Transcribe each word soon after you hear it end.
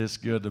It's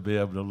good to be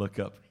able to look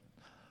up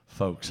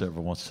folks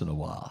every once in a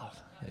while.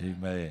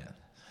 Amen.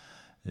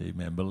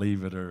 Amen.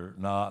 Believe it or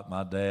not,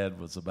 my dad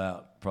was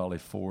about probably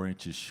 4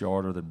 inches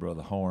shorter than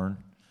Brother Horn.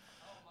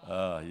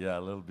 Yeah, a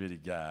little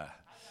bitty guy.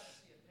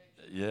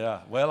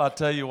 Yeah. Well, I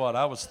tell you what,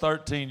 I was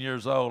 13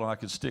 years old and I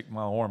could stick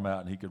my arm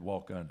out and he could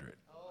walk under it.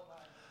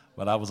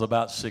 But I was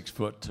about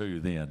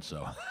 6'2" then,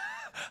 so.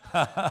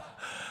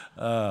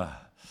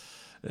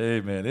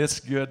 Amen. It's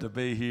good to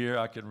be here.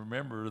 I can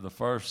remember the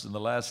first and the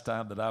last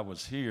time that I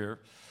was here,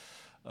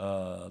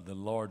 the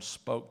Lord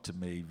spoke to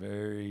me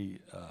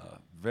very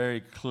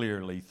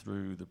clearly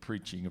through the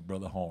preaching of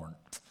Brother Horn,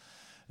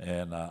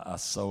 and I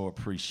so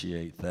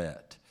appreciate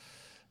that.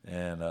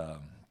 And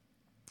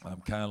I'm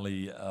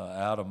kindly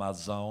out of my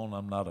zone.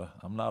 I'm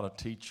not a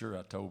teacher.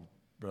 I told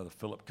Brother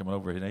Philip come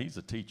over here. He's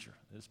a teacher.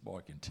 This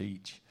boy can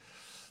teach,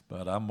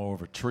 but I'm more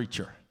of a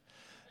treacher.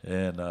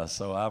 And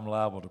so I'm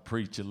liable to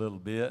preach a little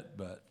bit,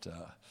 but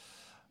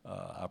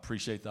I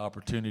appreciate the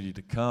opportunity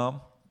to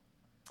come,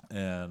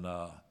 and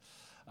I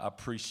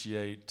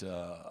appreciate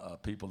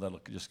people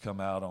that'll just come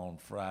out on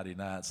Friday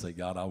night and say,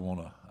 God, I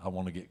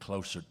want to get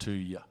closer to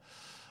you.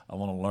 I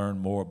want to learn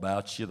more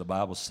about you. The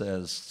Bible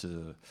says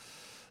to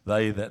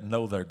they that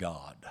know their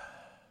God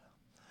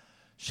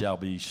shall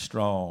be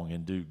strong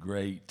and do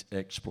great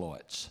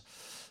exploits.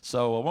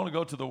 So I want to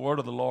go to the word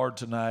of the Lord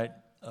tonight.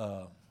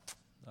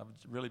 I've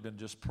really been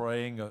just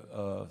praying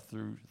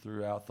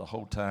throughout the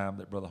whole time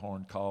that Brother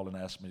Horn called and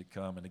asked me to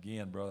come. And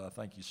again, brother, I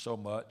thank you so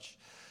much.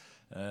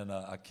 And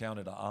I count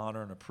it an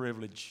honor and a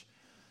privilege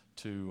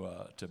to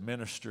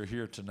minister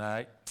here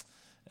tonight.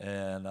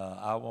 And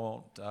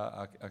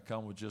I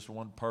come with just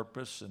one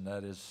purpose, and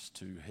that is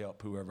to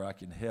help whoever I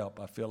can help.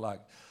 I feel like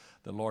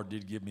the Lord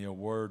did give me a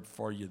word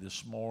for you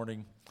this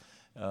morning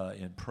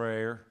in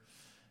prayer,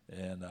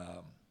 and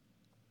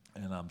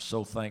I'm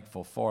so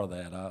thankful for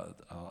that.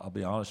 I'll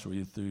be honest with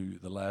you, through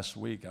the last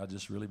week, I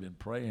just really been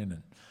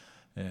praying,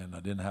 and I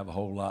didn't have a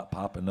whole lot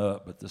popping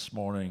up. But this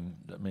morning,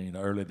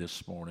 early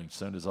this morning, as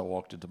soon as I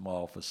walked into my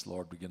office, the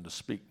Lord began to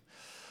speak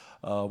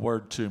a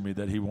word to me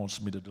that He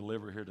wants me to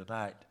deliver here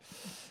tonight.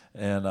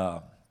 And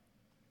I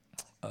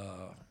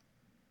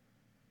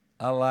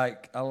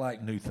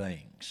like new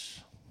things.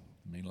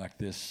 Like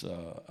this,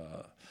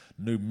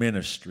 new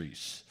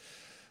ministries.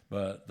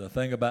 But the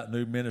thing about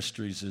new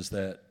ministries is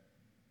that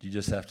you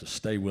just have to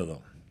stay with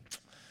them.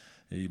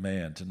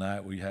 Amen.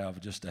 Tonight we have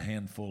just a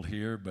handful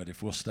here, but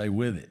if we'll stay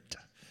with it,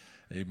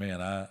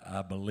 amen,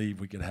 I believe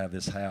we could have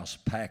this house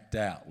packed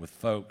out with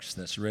folks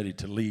that's ready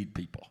to lead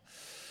people.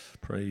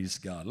 Praise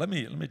God. Let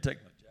me take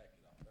my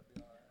jacket off. That'd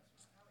be all right.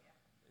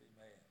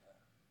 Amen. I'm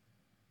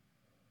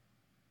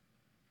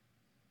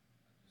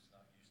just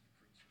not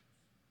used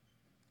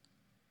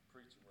to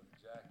preaching with a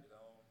jacket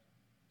on.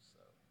 So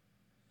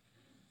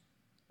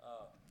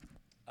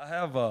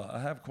I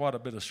have quite a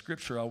bit of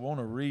scripture I want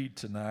to read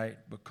tonight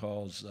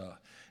because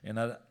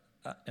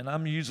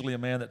I'm usually a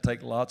man that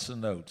takes lots of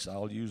notes.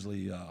 I'll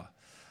usually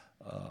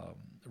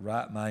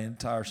write my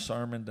entire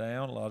sermon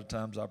down. A lot of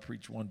times I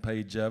preach one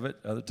page of it.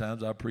 Other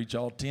times I preach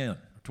all 10,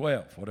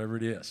 12, whatever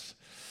it is.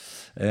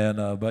 And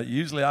but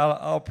usually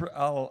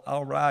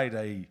I'll write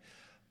a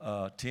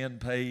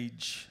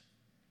 10-page.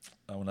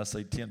 When I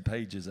say 10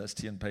 pages, that's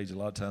 10 pages. A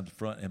lot of times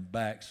front and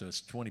back, so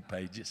it's 20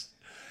 pages.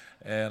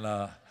 And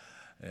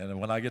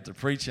when I get to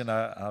preaching,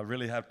 I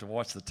really have to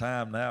watch the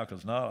time now,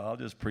 because not I'll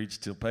just preach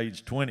till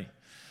page 20.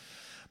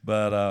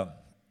 But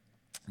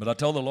I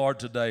told the Lord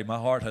today, my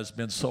heart has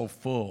been so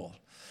full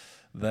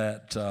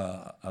that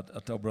I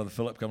told Brother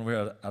Philip, come over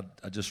here,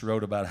 I just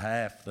wrote about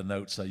half the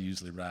notes I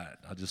usually write.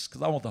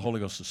 Because I want the Holy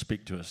Ghost to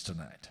speak to us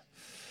tonight.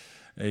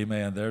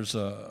 Amen.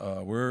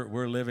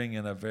 We're living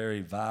in a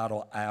very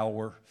vital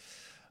hour.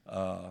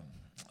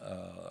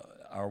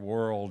 Our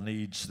world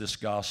needs this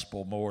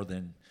gospel more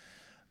than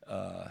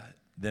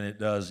it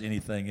does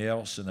anything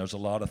else, and there's a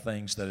lot of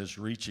things that is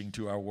reaching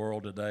to our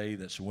world today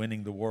that's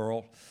winning the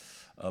world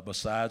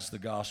besides the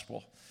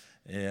gospel.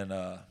 And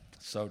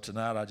so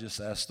tonight I just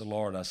asked the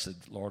Lord, I said,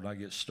 Lord, when I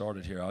get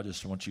started here, I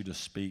just want you to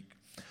speak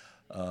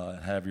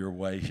and have your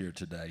way here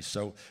today.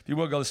 So if you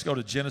will, let's go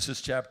to Genesis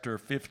chapter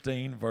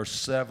 15, verse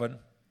 7,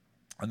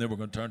 and then we're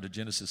going to turn to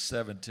Genesis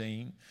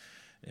 17,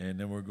 and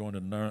then we're going to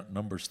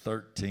Numbers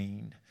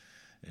 13,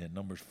 and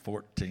Numbers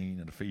 14,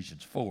 and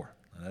Ephesians 4.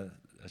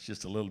 That's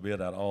just a little bit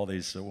out of all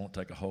these, so it won't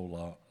take a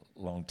whole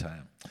long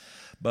time.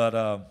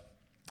 But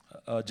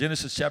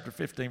Genesis chapter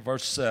 15,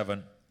 verse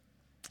 7,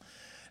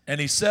 and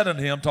he said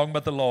unto him, talking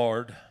about the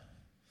Lord,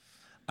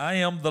 I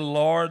am the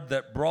Lord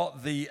that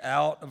brought thee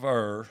out of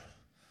Ur,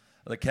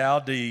 the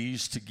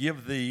Chaldees, to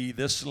give thee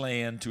this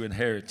land to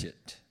inherit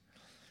it.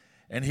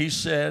 And he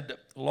said,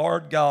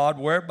 Lord God,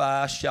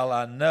 whereby shall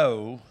I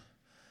know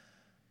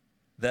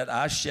that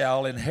I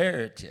shall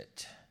inherit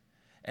it?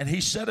 And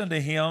he said unto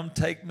him,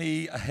 take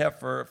me a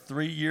heifer of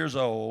 3 years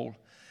old,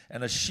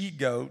 and a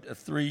she-goat of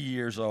 3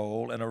 years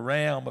old, and a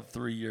ram of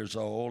 3 years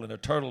old, and a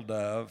turtle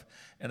dove,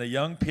 and a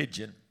young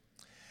pigeon.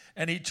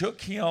 And he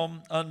took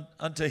him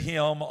unto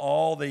him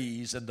all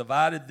these, and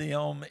divided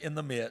them in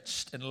the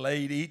midst, and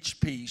laid each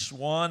piece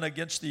one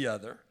against the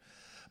other.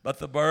 But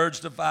the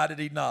birds divided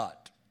he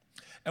not.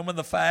 And when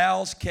the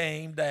fowls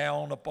came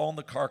down upon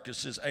the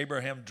carcasses,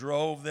 Abraham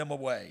drove them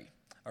away,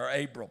 or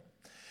Abram.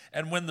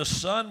 And when the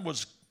sun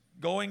was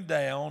going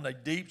down, a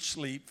deep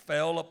sleep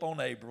fell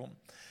upon Abram,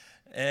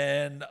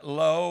 and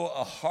lo,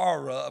 a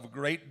horror of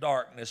great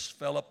darkness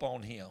fell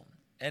upon him.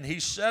 And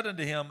he said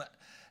unto him,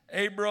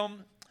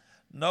 Abram,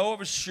 know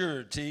of a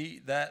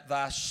surety that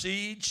thy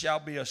seed shall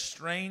be a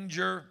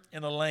stranger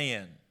in a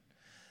land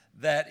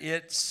that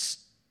is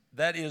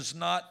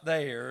not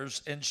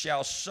theirs, and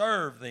shall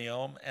serve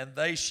them, and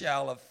they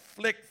shall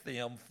afflict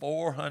them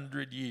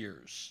 400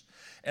 years.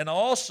 And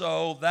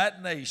also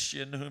that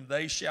nation whom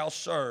they shall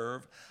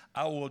serve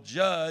I will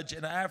judge,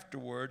 and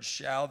afterwards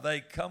shall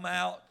they come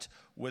out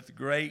with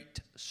great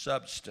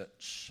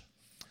substance.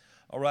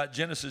 All right,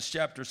 Genesis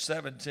chapter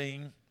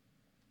 17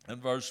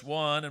 and verse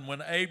 1. And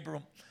when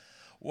Abram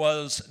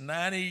was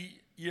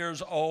 90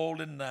 years old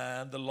and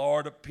 9, the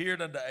Lord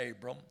appeared unto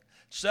Abram,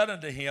 said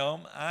unto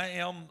him, I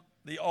am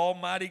the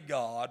Almighty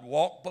God,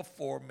 walk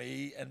before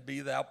me and be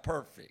thou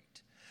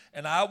perfect.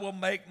 And I will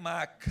make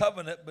my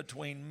covenant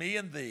between me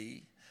and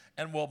thee,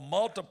 and will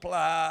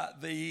multiply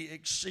thee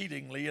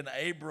exceedingly. And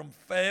Abram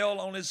fell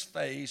on his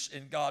face,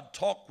 and God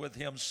talked with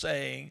him,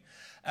 saying,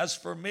 As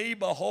for me,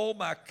 behold,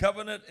 my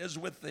covenant is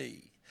with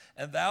thee,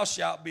 and thou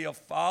shalt be a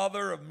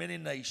father of many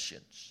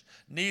nations.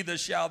 Neither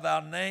shall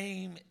thy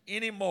name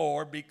any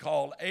more be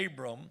called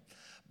Abram,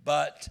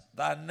 but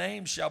thy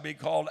name shall be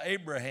called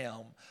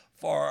Abraham,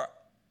 for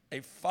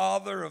a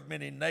father of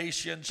many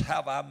nations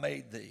have I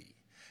made thee.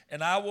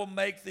 And I will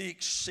make thee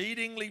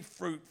exceedingly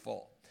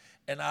fruitful,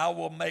 and I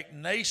will make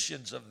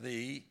nations of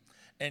thee,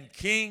 and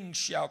kings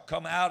shall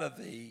come out of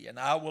thee. And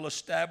I will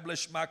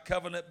establish my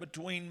covenant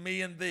between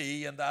me and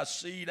thee, and thy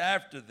seed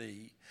after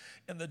thee,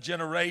 in the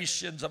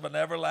generations of an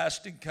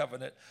everlasting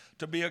covenant,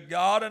 to be a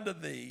God unto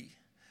thee,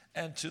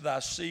 and to thy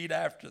seed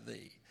after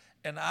thee.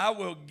 And I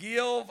will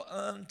give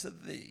unto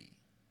thee,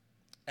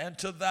 and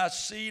to thy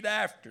seed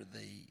after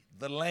thee,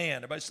 the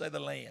land. Everybody say the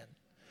land.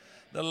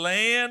 The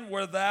land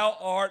where thou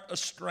art a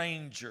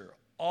stranger,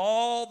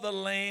 all the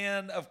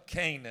land of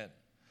Canaan,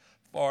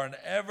 for an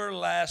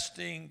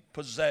everlasting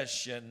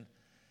possession,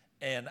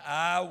 and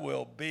I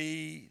will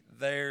be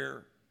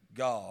their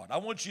God. I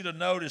want you to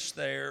notice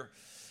there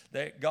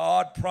that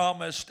God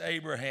promised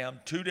Abraham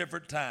 2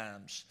 different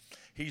times.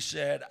 He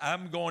said,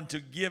 I'm going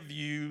to give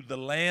you the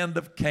land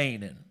of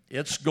Canaan.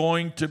 It's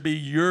going to be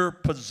your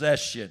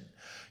possession.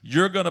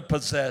 You're going to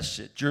possess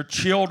it. Your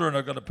children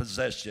are going to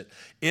possess it.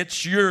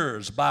 It's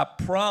yours by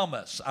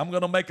promise. I'm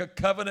going to make a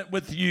covenant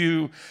with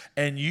you,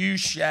 and you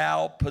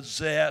shall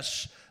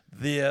possess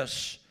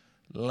this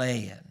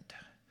land.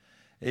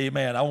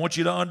 Amen. I want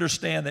you to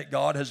understand that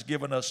God has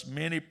given us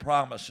many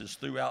promises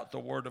throughout the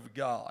Word of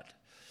God.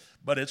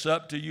 But it's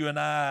up to you and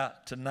I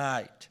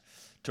tonight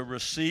to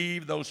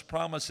receive those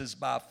promises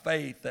by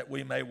faith that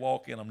we may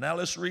walk in them. Now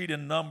let's read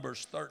in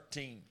Numbers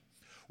 13.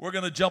 We're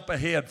going to jump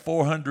ahead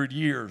 400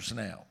 years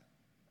now.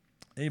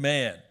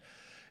 Amen.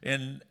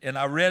 And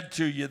I read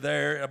to you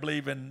there, I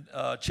believe in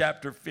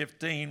chapter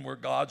 15, where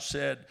God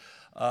said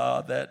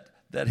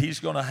that he's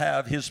going to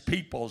have his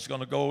people is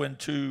going to go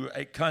into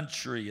a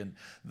country, and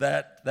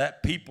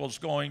that people's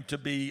going to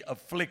be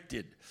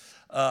afflicted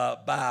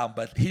by him,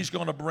 but he's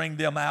going to bring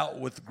them out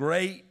with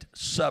great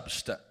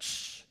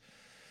substance.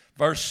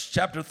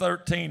 Chapter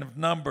 13 of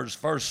Numbers,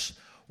 verse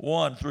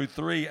 1 through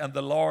 3, and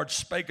the Lord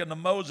spake unto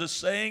Moses,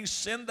 saying,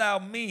 Send thou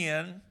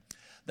men,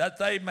 that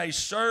they may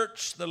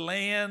search the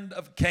land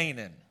of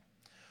Canaan,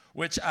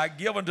 which I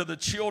give unto the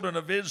children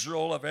of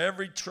Israel. Of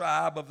every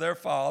tribe of their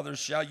fathers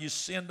shall you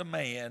send a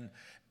man,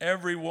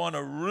 every one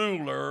a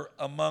ruler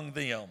among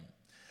them.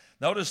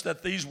 Notice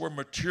that these were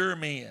mature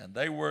men.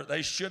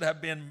 They should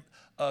have been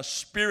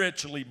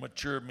spiritually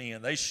mature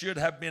men. They should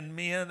have been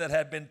men that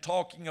had been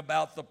talking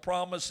about the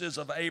promises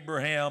of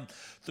Abraham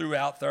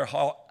throughout their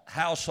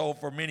household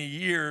for many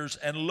years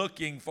and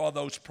looking for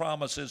those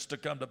promises to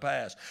come to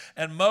pass.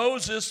 And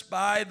Moses,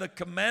 by the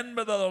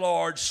commandment of the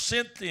Lord,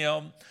 sent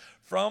them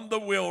from the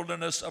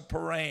wilderness of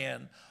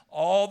Paran.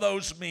 All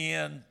those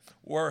men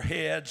were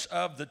heads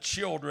of the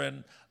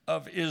children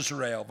of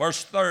Israel.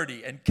 Verse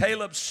 30, and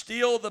Caleb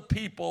stilled the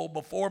people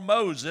before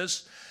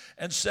Moses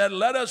and said,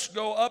 Let us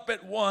go up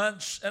at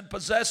once and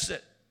possess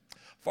it,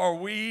 for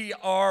we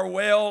are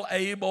well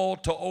able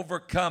to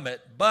overcome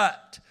it.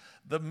 But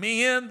the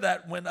men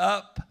that went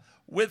up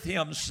with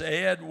him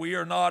said, We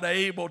are not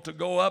able to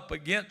go up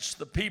against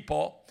the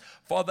people,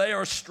 for they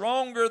are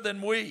stronger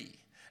than we.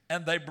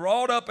 And they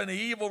brought up an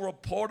evil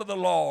report of the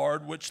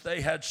Lord, which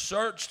they had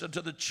searched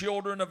unto the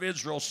children of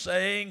Israel,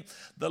 saying,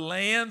 The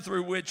land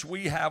through which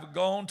we have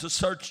gone to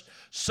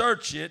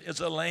search it is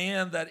a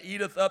land that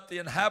eateth up the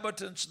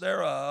inhabitants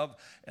thereof,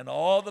 and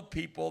all the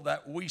people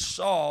that we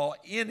saw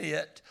in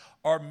it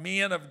are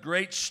men of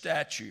great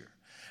stature.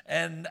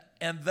 And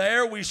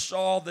there we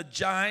saw the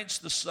giants,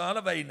 the son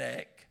of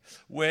Anak,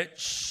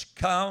 which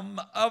come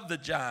of the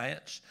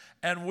giants,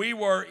 and we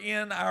were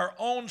in our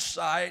own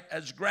sight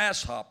as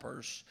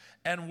grasshoppers,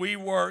 and we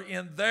were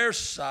in their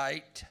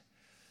sight.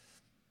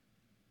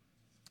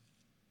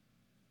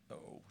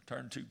 Oh,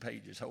 turn 2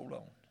 pages, hold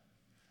on.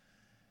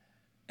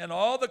 And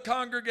all the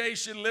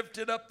congregation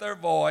lifted up their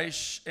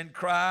voice and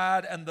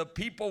cried, and the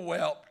people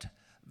wept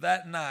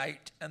that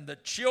night. And the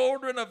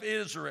children of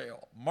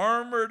Israel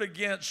murmured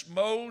against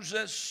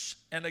Moses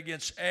and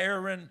against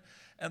Aaron.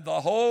 And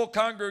the whole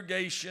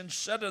congregation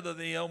said unto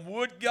them,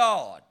 Would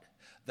God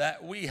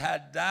that we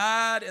had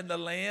died in the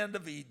land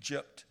of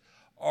Egypt,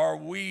 or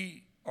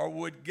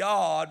would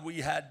God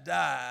we had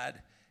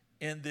died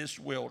in this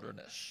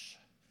wilderness.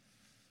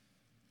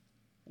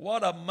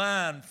 What a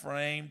mind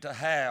frame to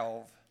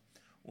have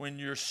when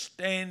you're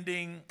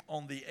standing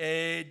on the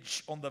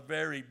edge, on the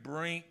very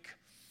brink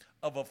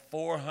of a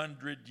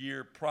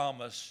 400-year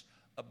promise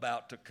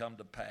about to come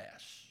to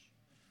pass.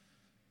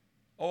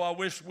 Oh, I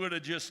wish we'd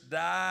have just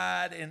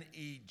died in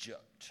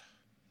Egypt.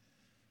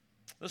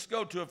 Let's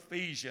go to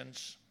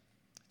Ephesians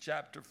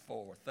chapter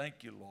 4.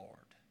 Thank you, Lord.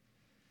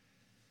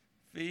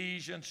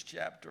 Ephesians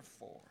chapter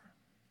 4.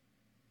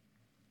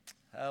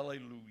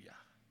 Hallelujah.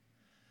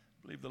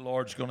 I believe the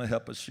Lord's going to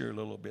help us here a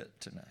little bit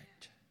tonight.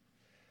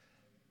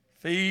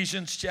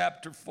 Ephesians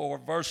chapter 4,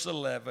 verse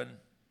 11.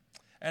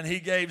 And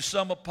he gave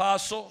some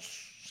apostles,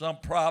 some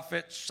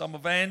prophets, some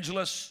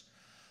evangelists,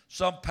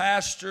 some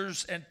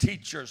pastors and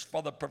teachers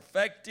for the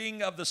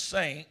perfecting of the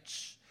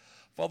saints,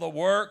 for the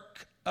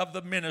work of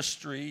the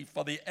ministry,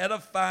 for the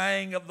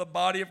edifying of the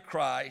body of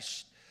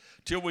Christ,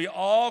 till we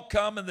all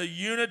come in the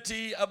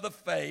unity of the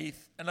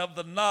faith and of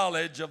the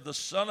knowledge of the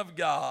Son of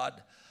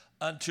God,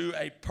 unto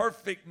a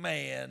perfect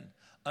man,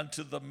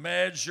 unto the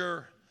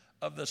measure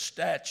of the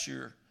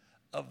stature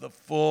of the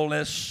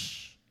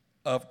fullness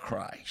of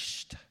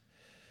Christ.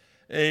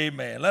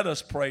 Amen. Let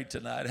us pray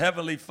tonight.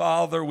 Heavenly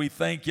Father, we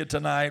thank you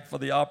tonight for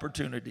the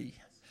opportunity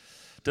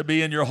to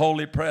be in your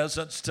holy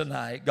presence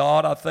tonight.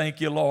 God, I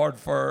thank you, Lord,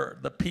 for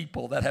the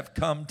people that have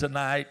come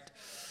tonight,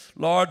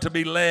 Lord, to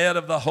be led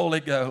of the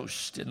Holy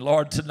Ghost. And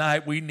Lord,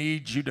 tonight we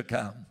need you to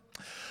come.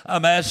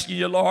 I'm asking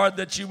you, Lord,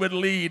 that you would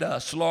lead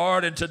us,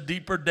 Lord, into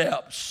deeper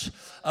depths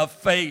of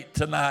faith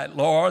tonight,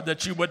 Lord,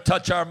 that you would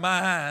touch our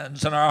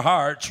minds and our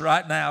hearts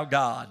right now,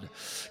 God.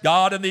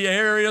 God, in the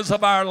areas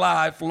of our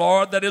life,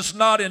 Lord, that is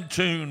not in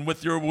tune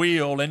with your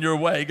will and your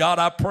way. God,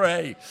 I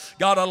pray,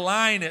 God,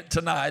 align it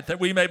tonight that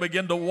we may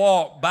begin to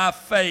walk by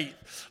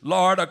faith,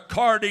 Lord,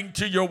 according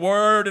to your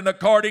word and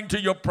according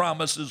to your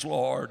promises,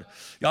 Lord.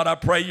 God, I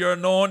pray your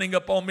anointing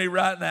upon me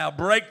right now.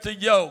 Break the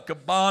yoke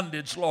of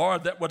bondage,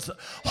 Lord, that would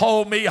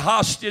hold me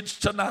hostage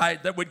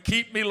tonight, that would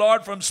keep me,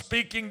 Lord, from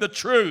speaking the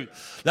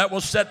truth, that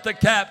will set the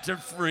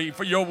captive free.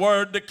 For your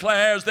word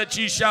declares that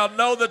ye shall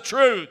know the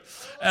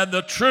truth, and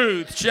the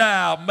truth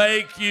shall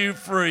make you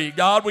free.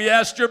 God, we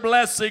ask your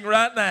blessing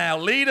right now.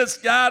 Lead us,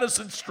 guide us,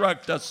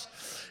 instruct us.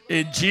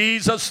 In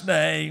Jesus'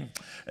 name,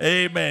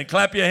 amen.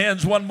 Clap your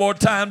hands one more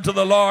time to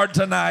the Lord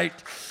tonight,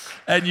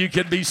 and you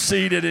can be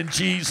seated in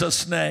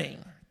Jesus' name.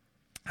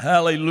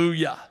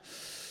 Hallelujah.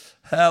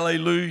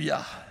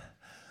 Hallelujah.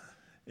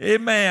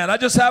 Amen. I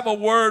just have a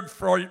word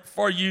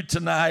for you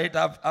tonight.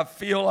 I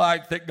feel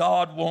like that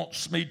God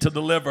wants me to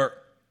deliver.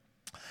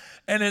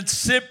 And it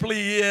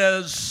simply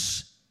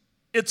is,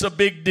 it's a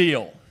big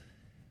deal.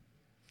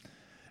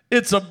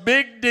 It's a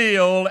big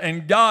deal,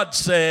 and God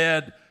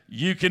said,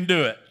 you can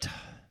do it.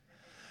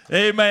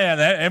 Amen.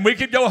 And we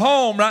could go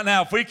home right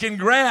now if we can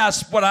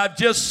grasp what I've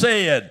just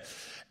said.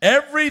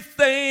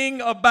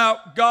 Everything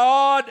about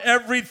God,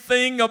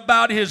 everything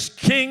about his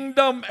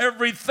kingdom,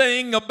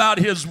 everything about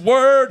his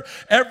word,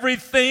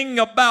 everything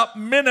about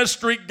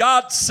ministry,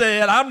 God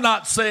said, I'm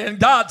not saying,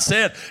 God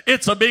said,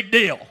 it's a big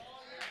deal.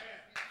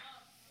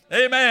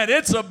 Amen.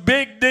 It's a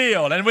big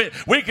deal. And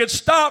we could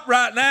stop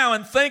right now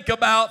and think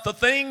about the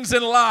things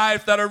in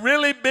life that are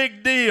really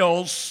big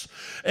deals.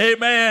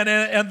 Amen.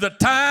 And the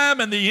time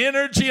and the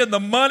energy and the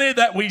money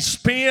that we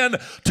spend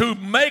to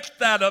make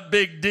that a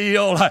big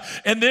deal.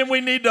 And then we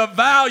need to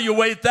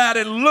evaluate that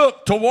and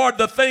look toward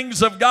the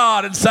things of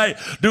God and say,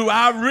 do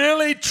I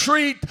really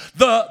treat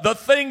the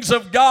things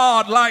of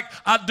God like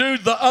I do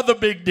the other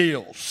big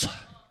deals?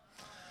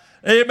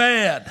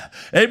 Amen.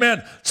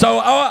 Amen. So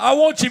I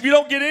want you, if you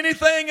don't get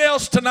anything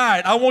else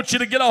tonight, I want you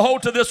to get a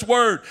hold to this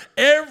word.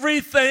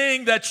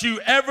 Everything that you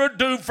ever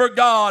do for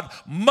God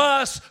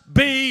must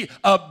be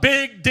a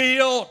big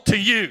deal to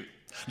you.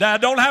 Now,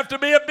 it don't have to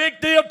be a big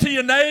deal to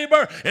your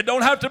neighbor. It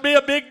don't have to be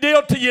a big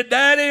deal to your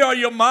daddy or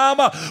your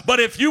mama. But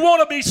if you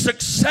want to be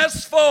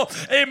successful,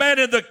 amen,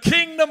 in the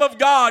kingdom of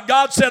God,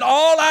 God said,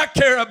 all I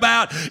care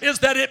about is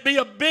that it be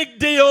a big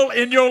deal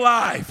in your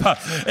life.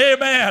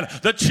 Amen.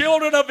 The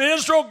children of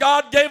Israel,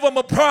 God gave them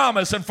a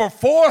promise. And for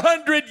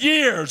 400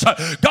 years,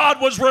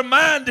 God was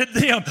reminding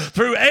them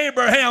through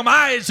Abraham,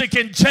 Isaac,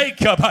 and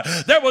Jacob,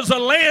 there was a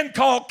land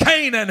called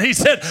Canaan. He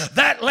said,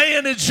 that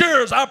land is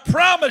yours. I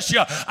promise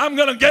you, I'm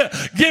going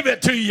to give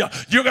it to you.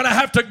 You're going to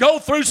have to go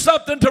through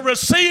something to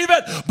receive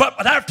it,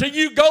 but after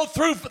you go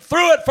through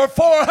it for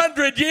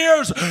 400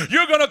 years,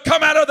 you're going to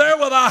come out of there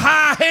with a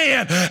high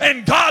hand,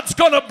 and God's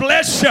going to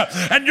bless you,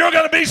 and you're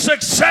going to be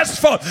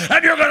successful,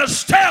 and you're going to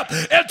step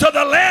into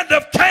the land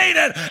of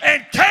Canaan,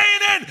 and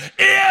Canaan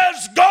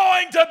is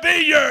going to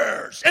be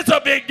yours. It's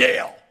a big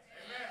deal.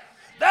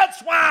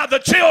 That's why the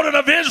children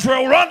of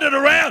Israel running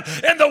around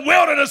in the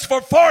wilderness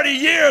for 40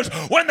 years,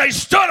 when they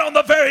stood on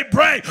the very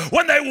brink,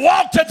 when they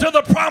walked into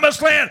the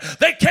promised land,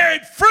 they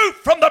carried fruit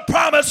from the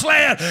promised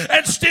land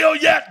and still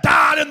yet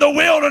died in the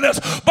wilderness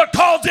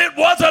because it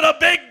wasn't a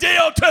big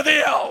deal to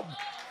them.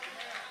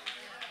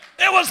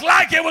 It was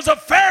like it was a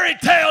fairy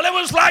tale. It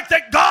was like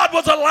that God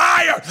was a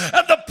liar.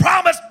 And the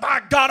promise,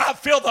 my God, I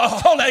feel the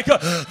Holy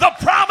Ghost. The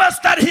promise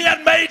that he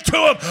had made to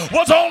him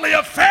was only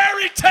a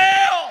fairy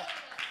tale.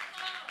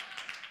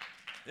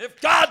 If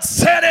God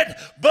said it,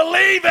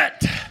 believe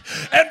it.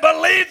 And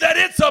believe that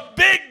it's a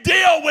big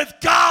deal with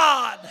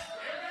God.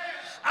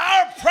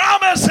 Our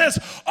promises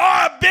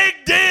are a big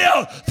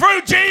deal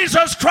through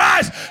Jesus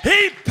Christ.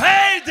 He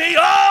paid the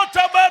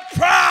ultimate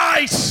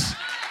price.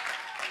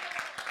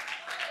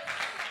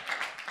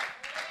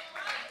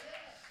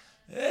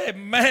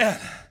 Amen.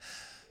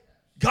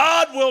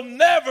 God will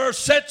never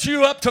set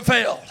you up to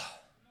fail.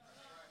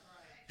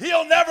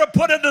 He'll never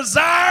put a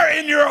desire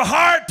in your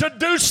heart to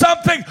do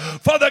something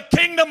for the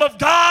kingdom of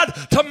God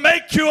to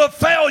make you a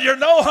failure.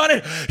 No,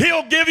 honey.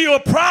 He'll give you a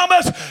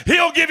promise.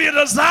 He'll give you a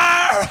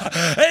desire.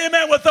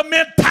 Amen. With the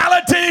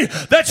mentality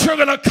that you're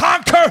going to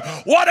conquer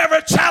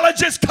whatever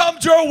challenges come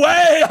your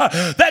way,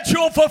 that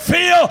you'll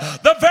fulfill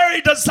the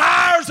very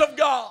desires of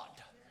God.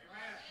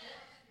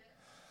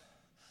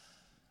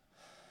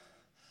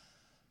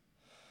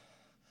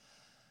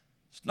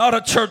 It's not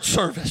a church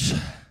service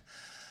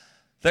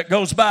that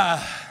goes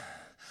by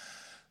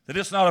that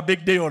it's not a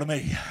big deal to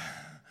me.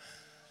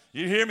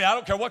 You hear me? I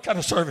don't care what kind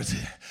of service it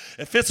is.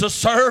 If it's a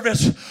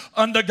service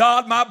unto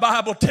God, my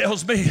Bible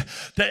tells me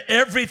that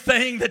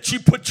everything that you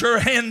put your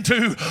hand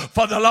to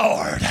for the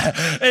Lord,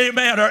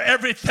 amen, or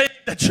everything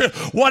that you,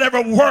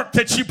 whatever work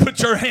that you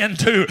put your hand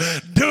to,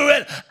 do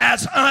it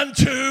as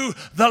unto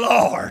the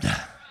Lord.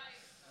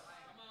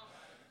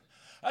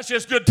 That's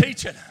just good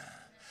teaching.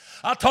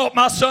 I taught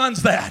my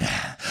sons that.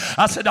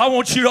 I said, I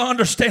want you to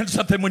understand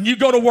something. When you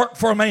go to work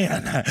for a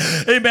man,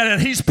 amen,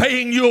 and he's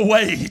paying you a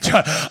wage,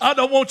 I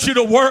don't want you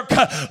to work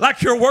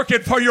like you're working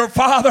for your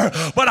father,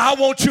 but I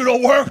want you to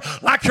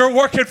work like you're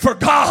working for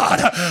God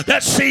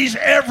that sees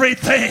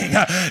everything.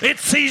 It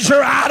sees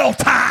your idle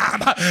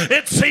time.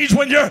 It sees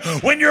when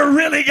you're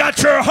really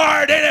got your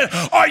heart in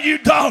it or you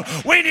don't.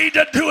 We need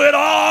to do it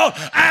all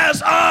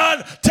as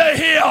unto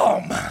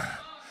him.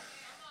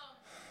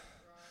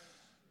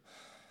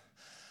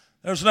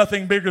 There's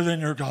nothing bigger than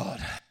your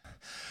God.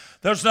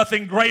 There's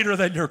nothing greater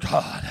than your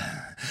God.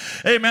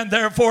 Amen.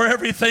 Therefore,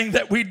 everything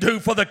that we do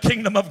for the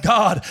kingdom of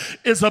God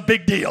is a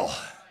big deal.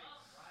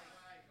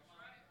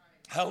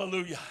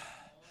 Hallelujah.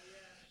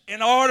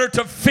 In order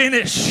to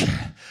finish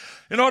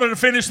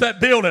that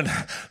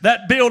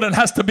building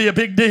has to be a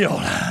big deal.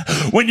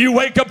 When you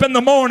wake up in the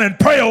morning,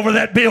 pray over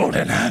that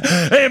building.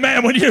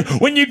 Amen.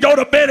 When you go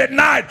to bed at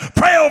night,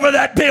 pray over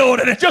that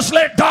building and just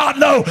let God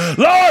know,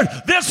 Lord,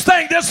 this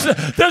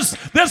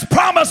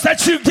promise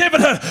that you've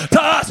given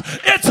to us,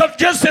 it's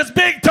just as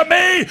big to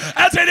me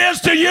as it is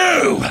to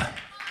you.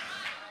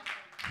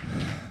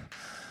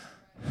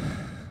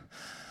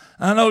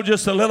 I know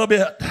just a little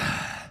bit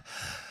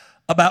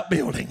about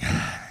building.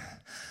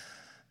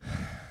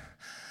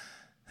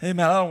 Hey,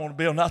 man, I don't want to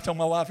build. I told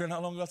my wife here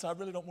not long ago, I said, I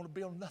really don't want to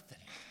build nothing.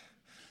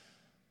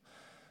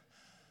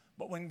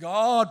 But when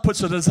God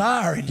puts a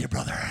desire in you,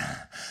 brother,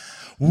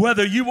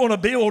 whether you want to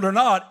build or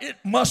not, it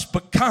must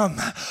become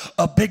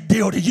a big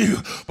deal to you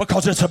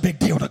because it's a big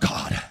deal to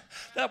God.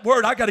 That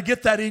word, I got to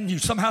get that in you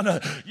somehow.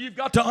 You've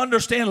got to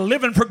understand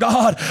living for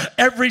God,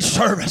 every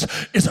service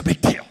is a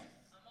big deal.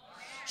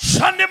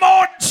 Sunday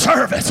morning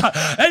service.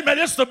 Amen.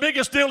 It's the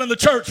biggest deal in the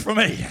church for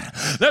me.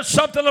 There's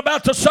something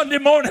about the Sunday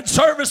morning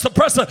service. The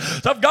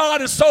presence of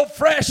God is so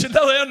fresh and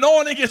the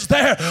anointing is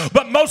there.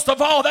 But most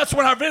of all, that's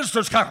when our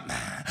visitors come.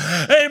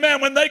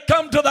 Amen. When they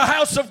come to the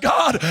house of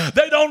God,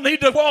 they don't need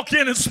to walk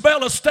in and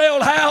smell a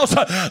stale house.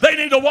 They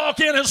need to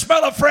walk in and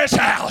smell a fresh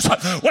house.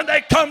 When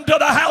they come to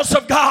the house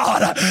of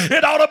God,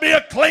 it ought to be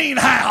a clean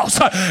house.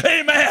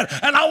 Amen.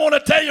 And I want to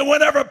tell you,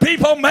 whenever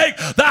people make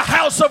the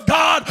house of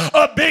God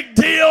a big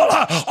deal,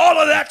 all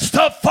of that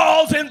stuff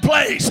falls in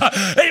place.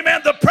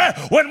 Amen.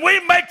 When we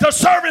make the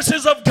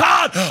services of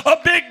God a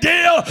big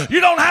deal,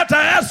 you don't have to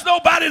ask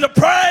nobody to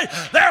pray.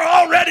 They're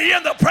already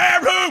in the prayer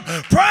room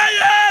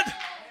praying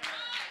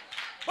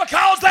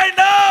because they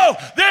know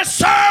this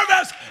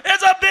service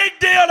is a big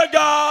deal to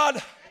God.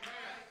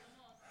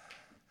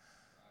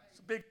 It's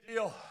a big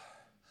deal.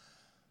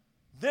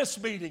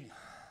 This meeting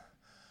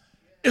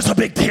is a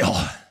big deal.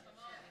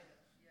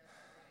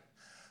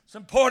 It's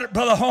important,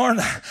 Brother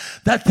Horn,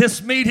 that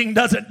this meeting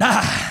doesn't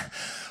die.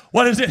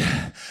 What is it?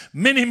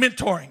 Mini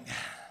mentoring.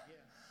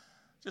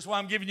 Just why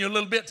I'm giving you a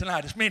little bit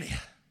tonight. It's mini.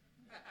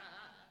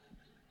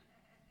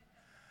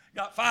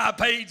 Not 5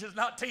 pages,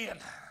 not 10.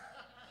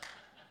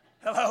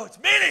 Hello, it's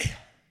many.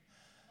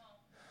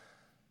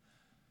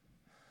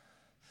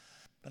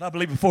 But I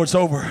believe before it's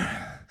over,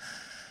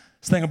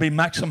 this thing will be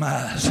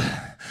maximized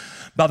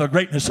by the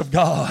greatness of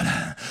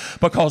God,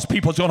 because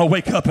people's going to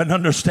wake up and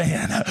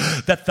understand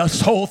that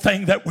this whole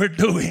thing that we're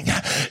doing,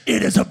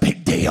 it is a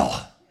big deal.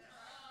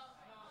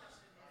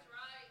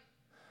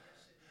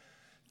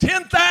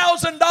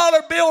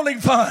 $10,000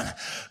 building fund.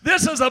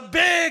 This is a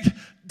big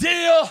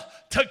deal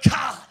to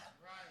God.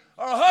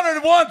 Or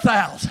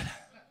 $101,000.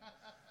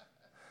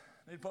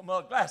 Need to put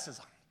my glasses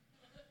on.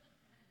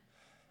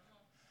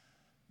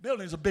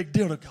 Building's a big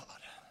deal to God.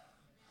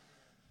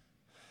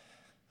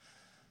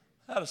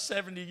 I had a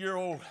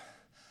 70-year-old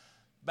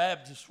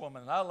Baptist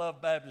woman. I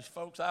love Baptist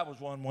folks. I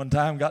was one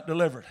time, got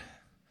delivered.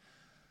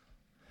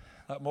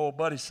 Like my old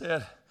buddy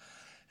said,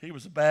 he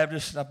was a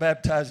Baptist, and I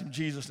baptized him in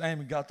Jesus' name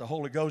and got the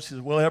Holy Ghost. He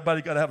said, well,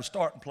 everybody got to have a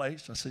starting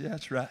place. I said, yeah,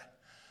 that's right.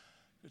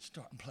 Good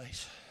starting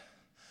place.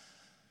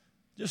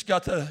 Just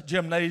got the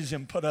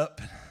gymnasium put up.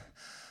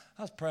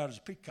 I was proud as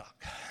a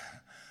peacock.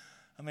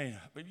 I mean,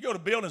 when you go to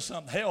building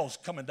something, hell's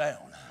coming down.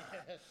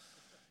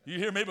 You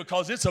hear me?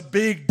 Because it's a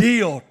big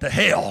deal to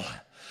hell.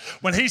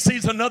 When he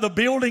sees another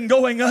building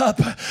going up,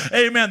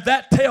 amen,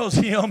 that tells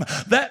him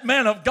that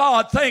man of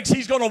God thinks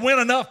he's going to win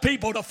enough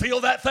people to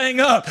fill that thing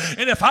up.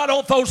 And if I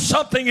don't throw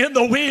something in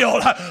the wheel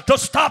to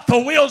stop the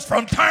wheels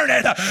from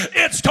turning,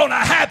 it's going to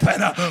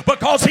happen,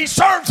 because he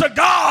serves a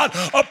God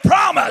of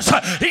promise.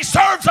 He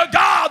serves a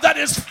God that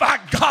is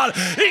God.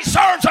 He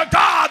serves a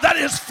God that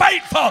is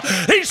faithful.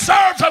 He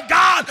serves a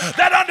God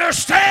that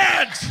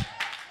understands.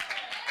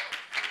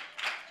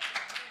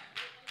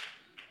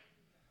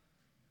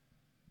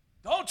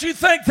 Don't you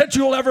think that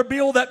you'll ever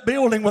build that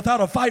building without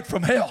a fight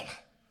from hell?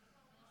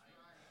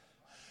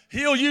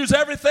 He'll use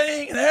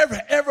everything and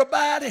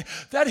everybody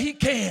that he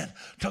can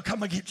to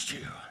come against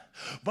you.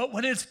 But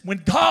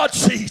when God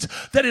sees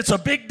that it's a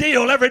big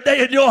deal every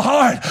day in your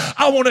heart,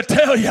 I want to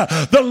tell you,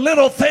 the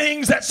little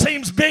things that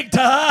seems big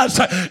to us,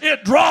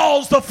 it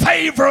draws the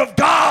favor of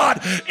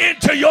God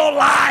into your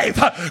life.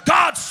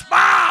 God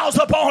smiles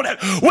upon it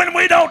when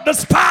we don't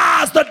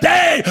despise the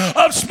day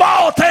of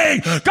small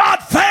things. God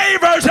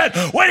favors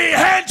it when he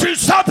hands you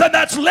something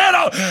that's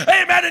little.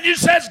 Amen. And you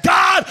says,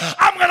 God,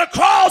 I'm going to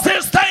cause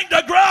this thing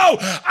to grow.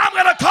 I'm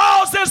going to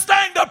cause this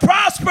thing to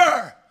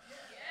prosper.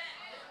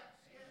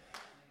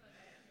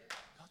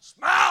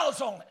 Smiles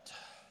on it.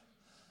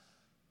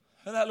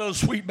 And that little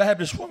sweet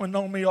Baptist woman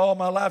known me all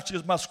my life. She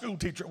was my school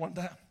teacher at one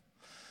time.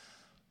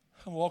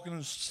 I'm walking in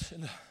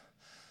the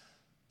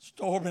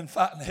store, been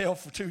fighting hell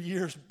for 2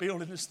 years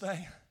building this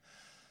thing.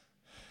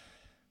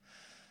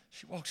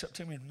 She walks up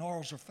to me and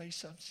gnarls her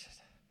face up and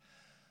says,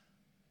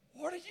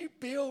 what are you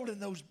building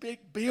those big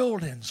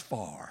buildings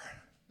for?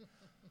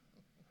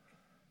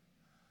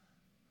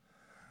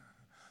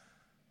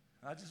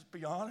 I just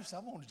be honest, I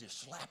want to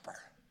just slap her.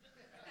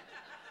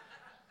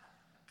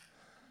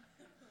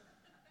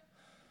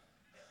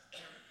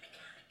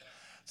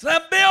 So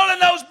I'm building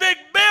those big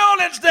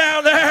buildings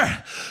down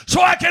there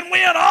so I can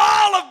win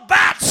all of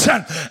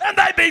Batson, and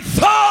they be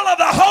full of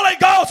the Holy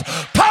Ghost,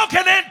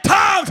 talking in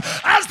tongues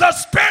as the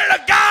Spirit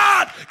of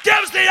God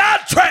gives the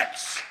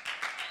utterance.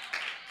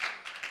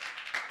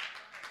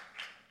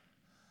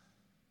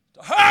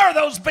 To her,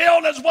 those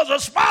buildings was a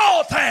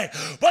small thing,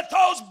 but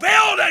those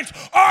buildings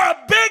are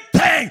a big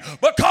thing,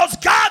 because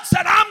God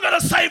said, I'm going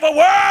to save a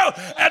world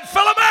and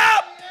fill them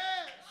up.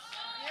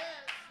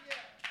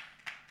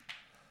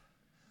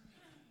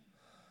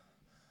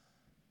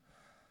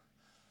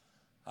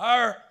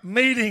 Our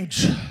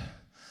meetings,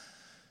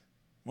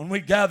 when we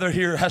gather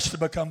here, has to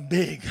become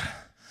big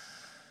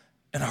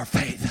in our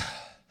faith.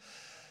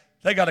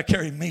 They got to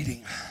carry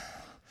meaning.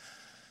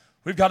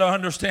 We've got to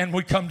understand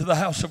we come to the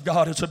house of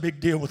God, it's a big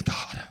deal with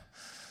God.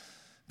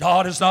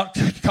 God is not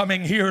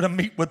coming here to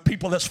meet with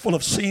people that's full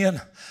of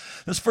sin,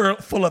 that's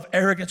full of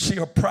arrogancy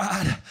or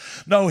pride.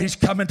 No, he's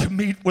coming to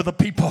meet with a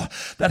people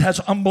that has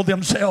humbled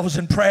themselves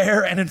in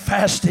prayer and in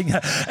fasting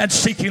and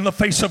seeking the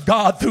face of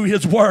God through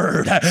his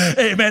word.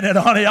 Amen. And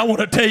honey, I want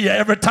to tell you,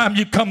 every time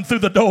you come through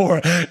the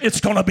door,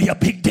 it's going to be a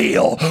big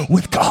deal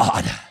with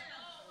God.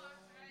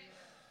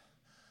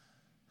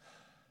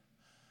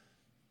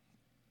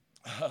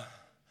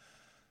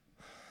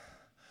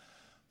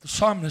 The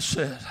psalmist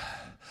said,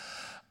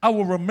 I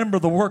will remember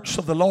the works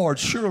of the Lord.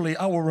 Surely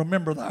I will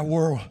remember thy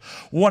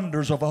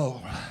wonders of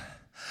old.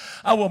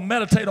 I will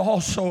meditate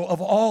also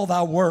of all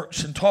thy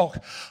works and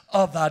talk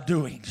of thy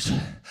doings.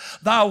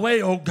 Thy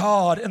way, O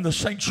God, in the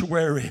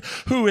sanctuary,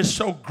 who is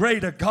so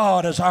great a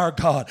God as our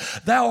God.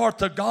 Thou art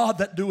the God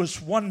that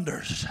doest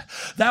wonders.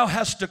 Thou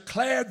hast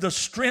declared the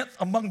strength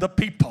among the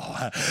people.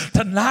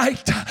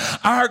 Tonight,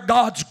 our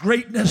God's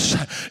greatness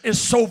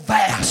is so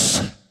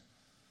vast.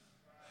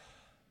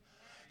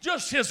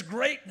 just his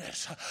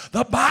greatness,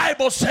 the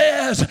Bible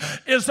says,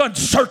 is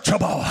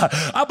unsearchable.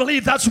 I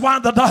believe that's why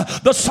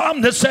the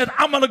psalmist said,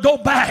 I'm going to go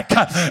back.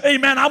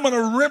 Amen. I'm going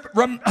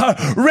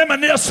to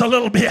reminisce a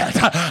little bit.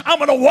 I'm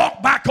going to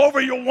walk back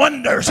over your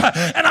wonders,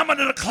 and I'm going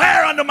to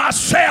declare unto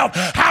myself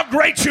how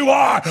great you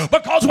are.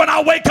 Because when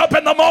I wake up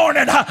in the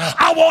morning,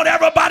 I want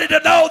everybody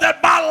to know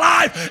that my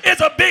life is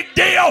a big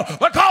deal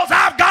because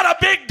I've got a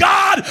big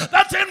God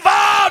that's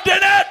involved in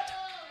it.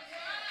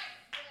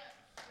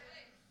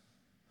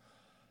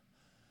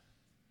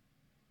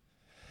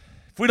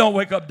 If we don't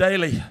wake up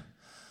daily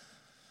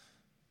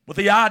with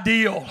the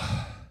ideal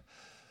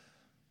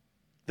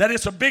that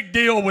it's a big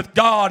deal with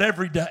God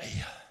every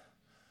day,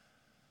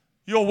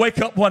 you'll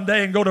wake up one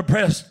day and go to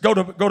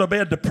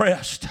bed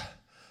depressed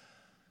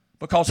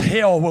because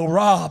hell will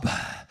rob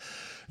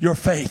your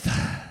faith.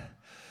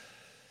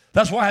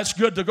 That's why it's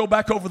good to go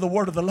back over the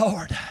word of the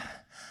Lord.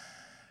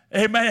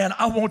 Amen.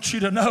 I want you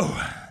to know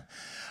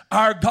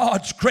our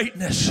God's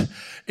greatness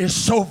is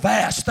so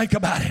vast. Think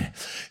about it.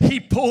 He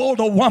pulled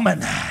a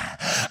woman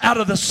out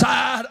of the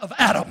side of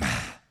Adam.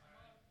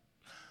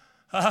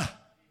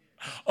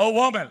 A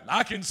woman.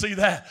 I can see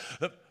that.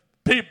 The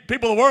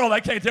people of the world,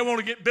 they want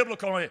to get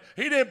biblical on it.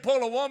 He didn't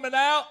pull a woman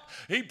out.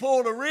 He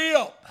pulled a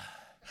rib.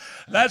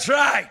 That's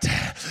right.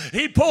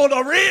 He pulled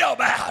a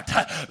rib out.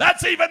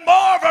 That's even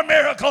more of a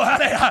miracle,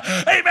 honey.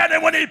 Amen.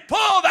 And when he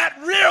pulled that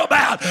rib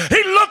out,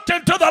 he looked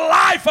into the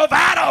life of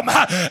Adam.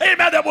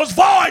 Amen. That was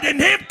void and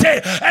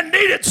empty and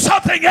needed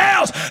something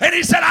else. And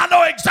he said, I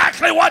know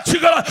exactly what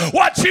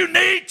you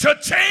need to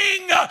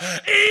ching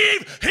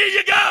Eve. Here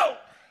you go.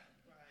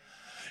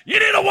 You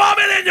need a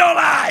woman in your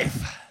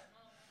life.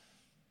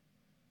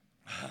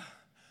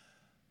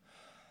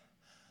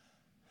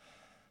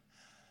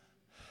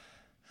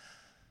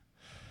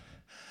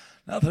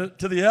 Now,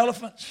 to the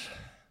elephants,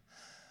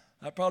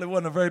 that probably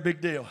wasn't a very big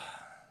deal.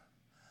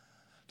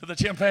 To the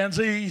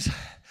chimpanzees,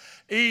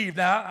 Eve,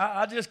 now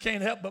I just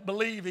can't help but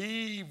believe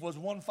Eve was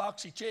one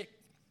foxy chick.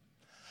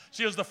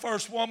 She was the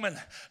first woman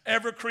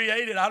ever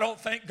created. I don't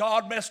think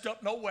God messed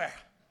up nowhere.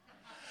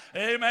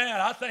 Amen.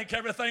 I think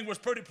everything was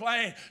pretty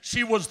plain.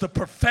 She was the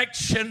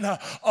perfection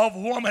of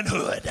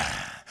womanhood.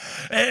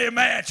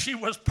 Amen. She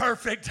was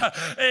perfect.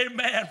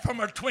 Amen. From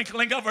her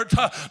twinkling of her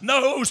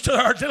nose to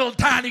her little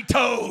tiny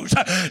toes.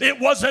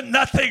 It wasn't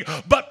nothing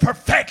but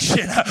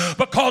perfection.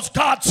 Because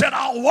God said,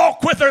 I'll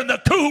walk with her in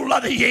the cool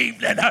of the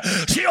evening.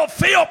 She'll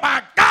feel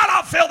my God.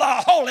 I'll feel the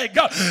Holy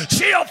Ghost.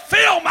 She'll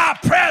feel my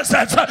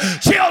presence.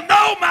 She'll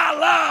know my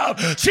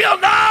love. She'll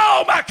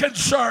know my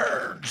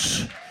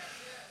concerns.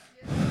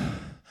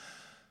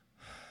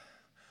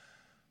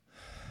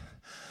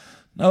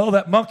 No,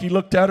 that monkey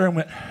looked at her and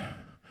went,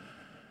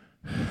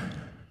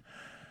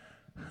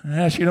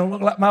 yeah, she don't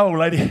look like my old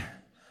lady.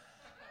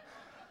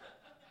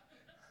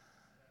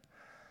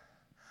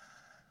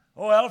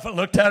 Oh, elephant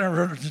looked at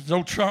her, his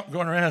old trunk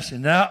going around and said,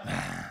 no.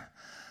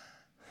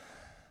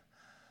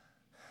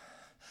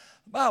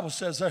 The Bible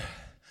says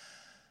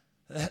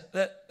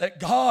that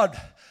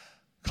God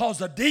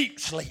caused a deep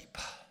sleep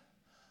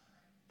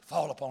to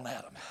fall upon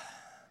Adam.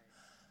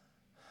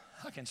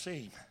 I can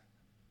see him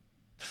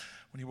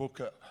when he woke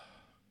up.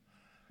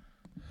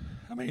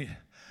 I mean,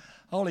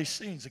 all he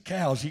sees the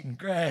cows eating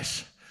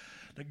grass,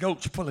 the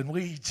goats pulling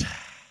weeds.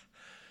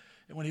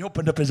 And when he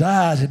opened up his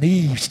eyes and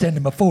Eve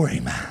standing before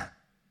him,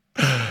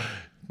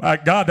 my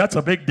God, that's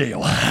a big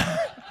deal.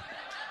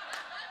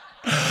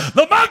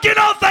 The monkey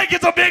don't think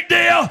it's a big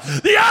deal.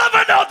 The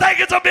elephant don't think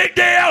it's a big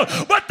deal.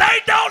 But they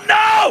don't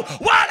know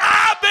what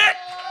happened.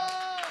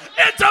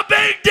 It's a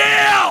big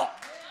deal.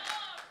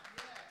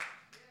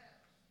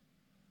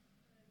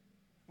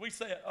 We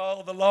said,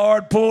 oh, the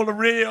Lord pulled a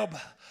rib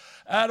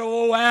out of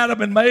old Adam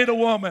and made a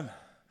woman.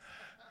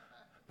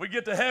 We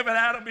get to heaven,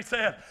 Adam, he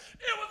said,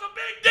 it was a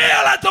big deal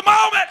at the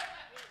moment.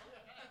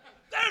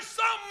 There's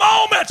some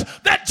moments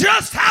that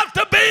just have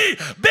to be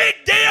big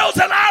deals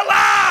in our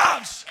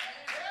lives.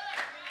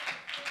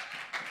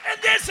 And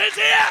this is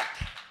it.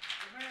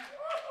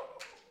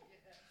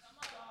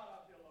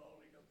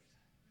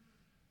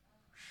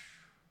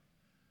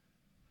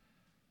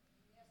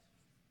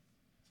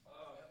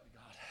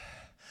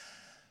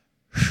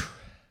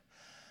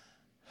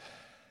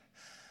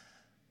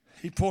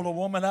 He pulled a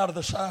woman out of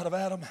the side of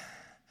Adam,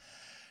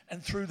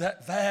 and through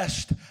that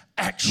vast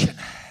action,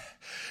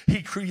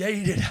 he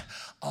created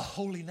a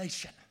holy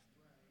nation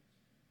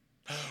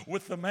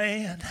with the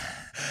man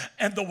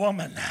and the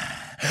woman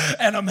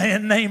and a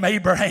man named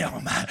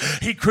Abraham.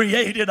 He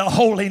created a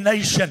holy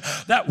nation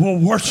that will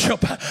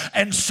worship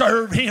and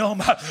serve him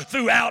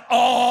throughout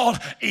all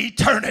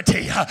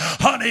eternity.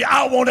 Honey,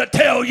 I want to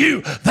tell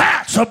you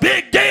that's a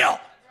big deal.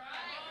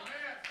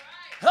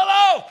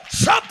 Hello,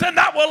 something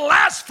that will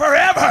last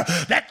forever,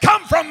 that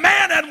come from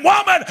man and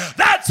woman,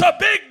 that's a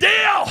big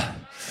deal.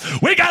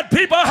 We got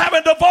people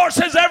having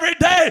divorces every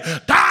day,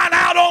 dying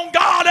out on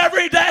God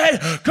every day.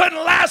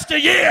 Couldn't last a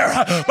year.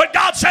 But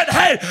God said,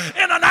 hey,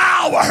 in an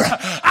hour,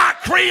 I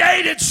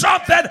created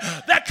something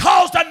that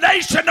caused a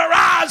nation to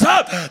rise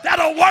up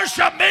that'll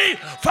worship me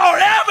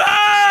forever.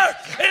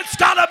 It's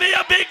got to be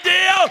a big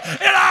deal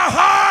in our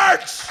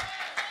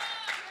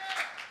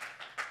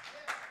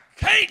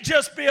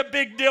just be a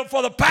big deal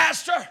for the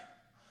pastor.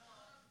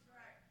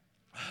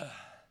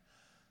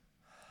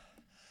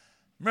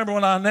 Remember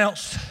when I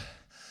announced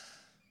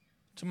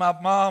to my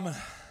mom and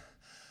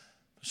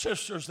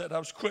sisters that I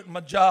was quitting my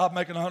job,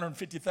 making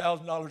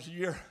 $150,000 a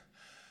year,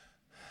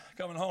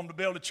 coming home to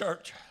build a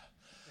church.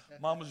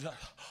 Mom was like,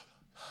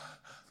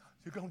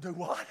 "You're going to do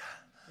what?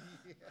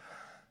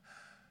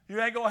 You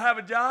ain't going to have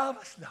a job?"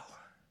 I said, "No.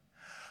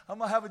 I'm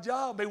going to have a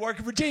job, be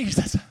working for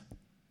Jesus."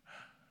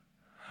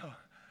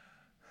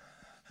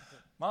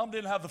 Mom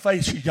didn't have the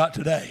faith she got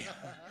today.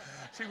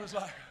 She was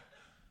like,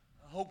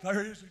 "I hope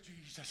there is a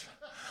Jesus."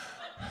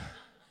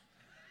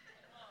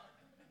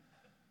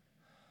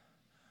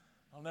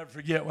 I'll never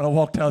forget when I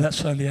walked out that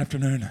Sunday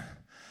afternoon,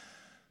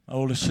 my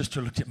oldest sister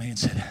looked at me and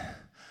said,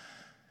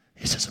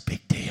 "This is a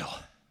big deal." I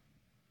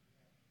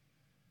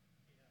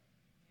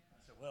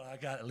said, "Well, I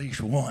got at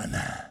least one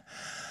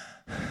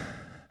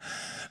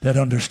that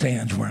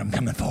understands where I'm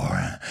coming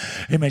for."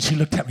 Amen. She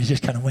looked at me,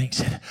 just kind of winked,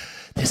 said,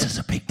 "This is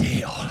a big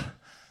deal."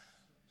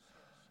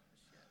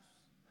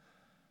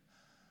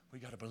 We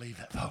got to believe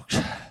that, folks.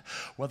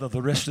 Whether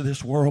the rest of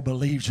this world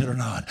believes it or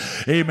not.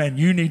 Amen.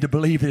 You need to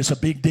believe it's a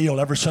big deal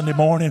every Sunday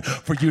morning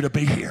for you to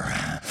be here.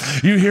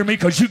 You hear me?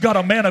 Because you got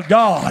a man of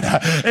God,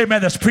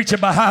 amen, that's preaching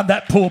behind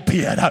that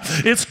pulpit.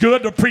 It's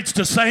good to preach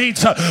to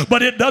saints,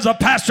 but it does a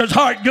pastor's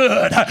heart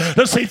good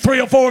to see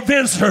 3 or 4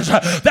 visitors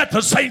that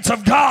the saints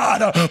of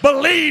God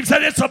believes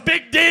that it's a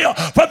big deal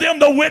for them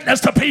to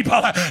witness to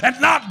people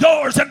and knock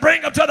doors and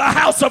bring them to the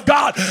house of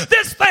God.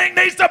 This thing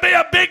needs to be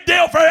a big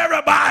deal for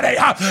everybody.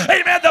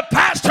 Amen. The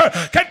pastor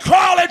can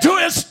crawl into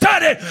his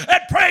study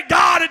and pray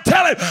God and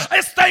tell him,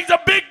 "This thing's a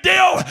big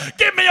deal.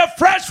 Give me a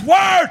fresh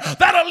word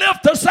that'll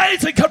lift the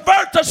saints and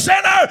convert the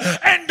sinner,"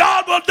 and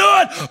God will do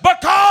it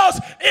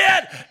because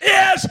it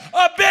is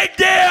a big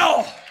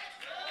deal.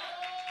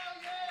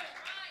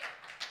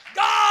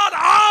 God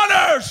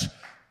honors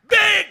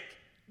big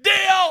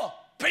deal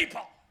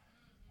people.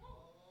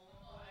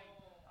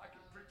 I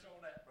can preach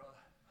on that, brother.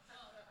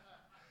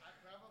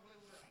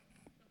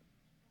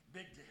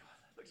 Big deal.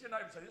 Look at your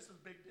neighbor and say, "This is a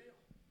big deal."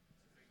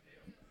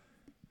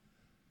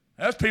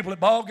 There's people at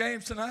ball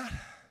games tonight.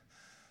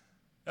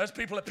 There's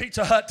people at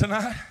Pizza Hut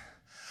tonight.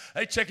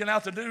 They checking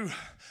out the new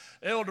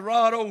El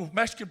Dorado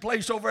Mexican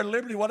place over at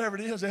Liberty, whatever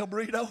it is, El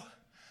Burrito.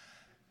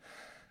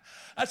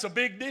 That's a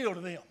big deal to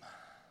them.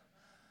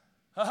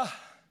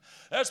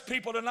 There's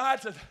people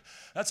tonight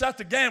that's at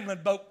the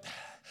gambling boat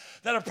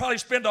that'll probably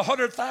spend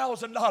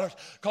 $100,000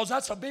 because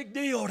that's a big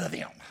deal to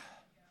them.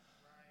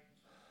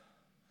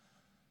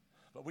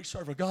 But we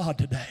serve a God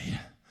today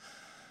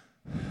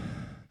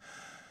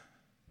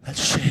that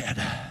said,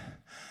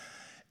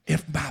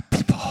 "If my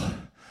people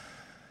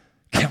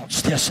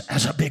counts this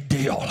as a big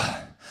deal,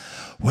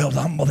 will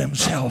humble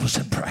themselves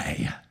and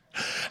pray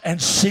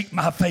and seek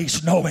my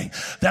face, knowing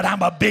that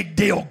I'm a big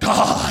deal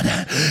God."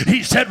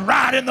 He said,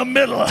 right in the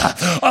middle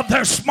of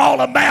their small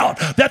amount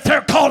that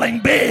they're calling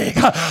big,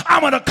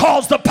 I'm going to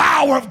cause the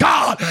power of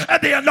God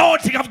and the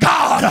anointing of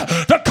God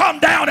to come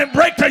down and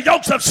break the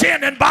yokes of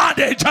sin and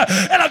bondage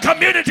in a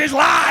community's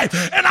life.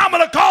 And I'm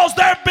going to cause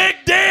their big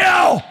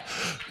deal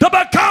to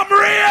become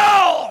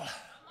real.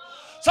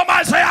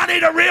 Somebody say, "I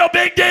need a real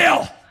big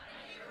deal."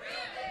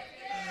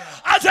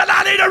 I said,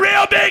 "I need a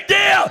real big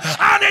deal.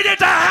 I need it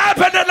to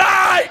happen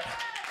tonight."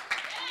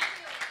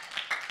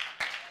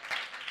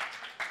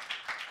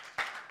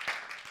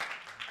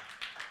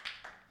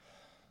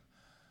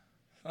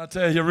 I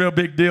tell you, a real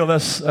big deal,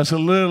 that's a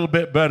little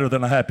bit better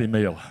than a Happy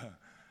Meal.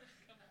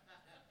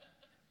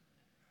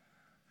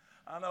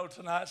 I know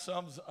tonight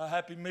a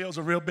Happy Meal's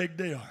a real big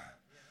deal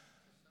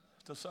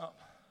to some.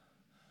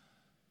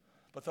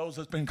 But those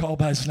that's been called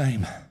by his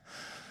name,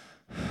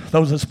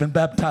 those that's been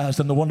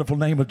baptized in the wonderful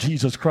name of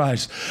Jesus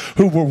Christ,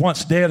 who were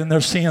once dead in their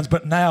sins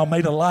but now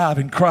made alive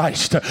in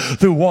Christ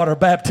through water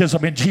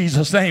baptism in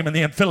Jesus' name and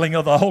the infilling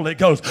of the Holy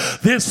Ghost.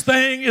 This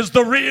thing is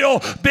the real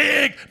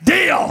big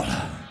deal.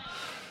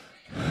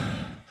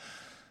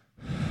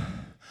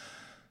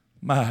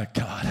 My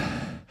God.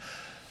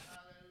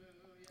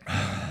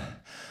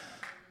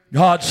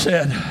 God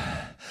said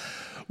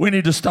we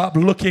need to stop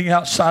looking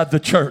outside the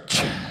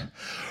church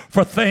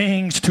for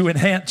things to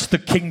enhance the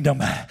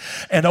kingdom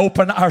and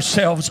open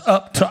ourselves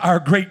up to our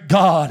great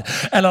God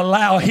and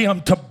allow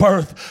him to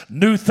birth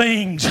new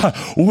things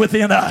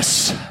within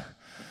us.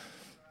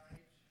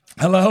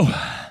 Hello?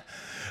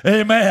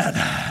 Amen.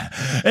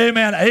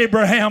 Amen.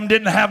 Abraham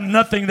didn't have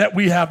nothing that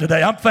we have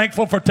today. I'm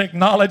thankful for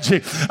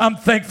technology. I'm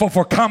thankful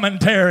for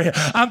commentary.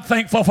 I'm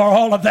thankful for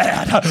all of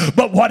that.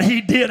 But what he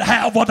did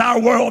have, what our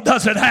world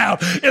doesn't have,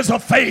 is a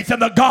faith in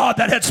the God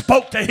that had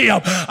spoke to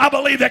him. I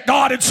believe that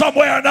God in some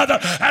way or another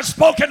has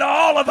spoken to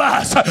all of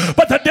us.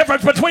 But the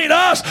difference between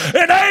us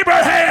and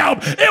Abraham,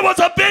 it was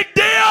a big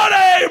deal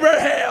to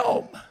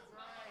Abraham.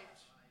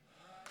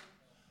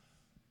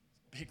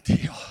 Big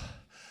deal.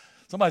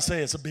 Somebody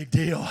say it's a big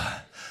deal.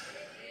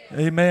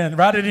 Amen.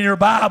 Write it in your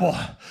Bible.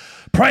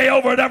 Pray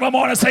over it every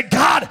morning and say,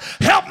 "God,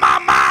 help my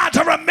mind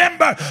to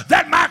remember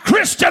that my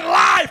Christian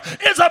life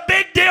is a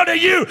big deal to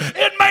you.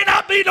 It may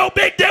not be no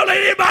big deal to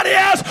anybody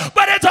else,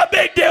 but it's a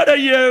of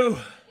you.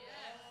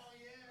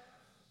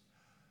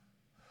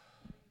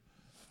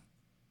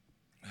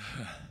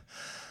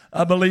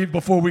 I believe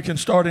before we can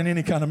start in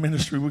any kind of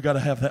ministry, we've got to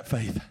have that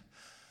faith.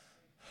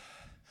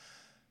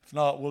 If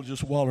not, we'll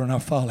just wallow in our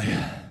folly.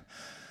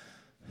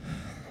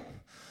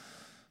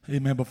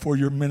 Amen. Before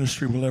your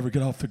ministry will ever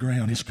get off the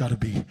ground, it's got to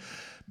be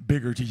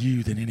bigger to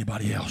you than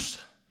anybody else.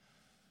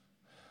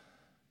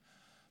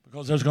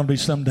 Because there's going to be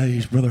some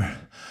days, Brother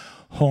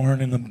Horn,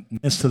 in the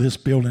midst of this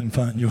building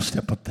fund, you'll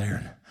step up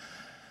there.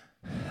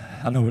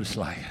 I know what it's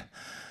like.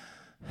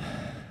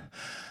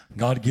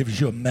 God gives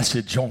you a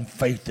message on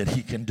faith that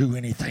he can do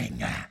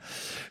anything.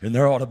 And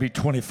there ought to be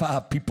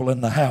 25 people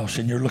in the house,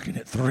 and you're looking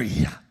at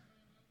 3.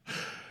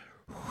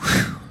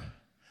 Whew.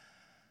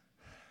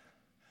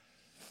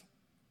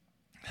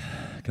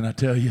 Can I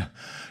tell you,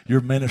 your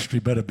ministry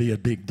better be a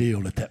big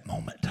deal at that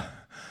moment.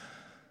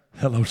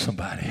 Hello,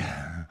 somebody.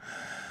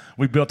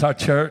 We built our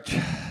church.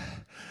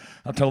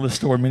 I've told this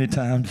story many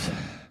times.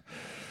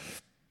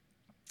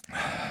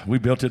 We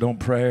built it on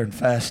prayer and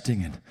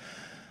fasting and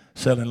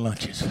selling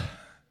lunches.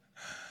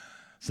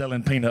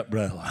 Selling peanut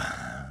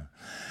butter.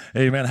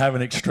 Amen.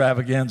 Having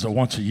extravaganza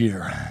once a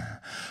year.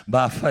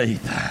 By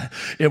faith.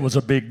 It was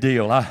a big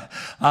deal.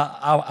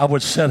 I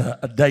would set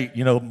a date.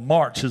 You know,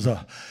 March is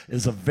a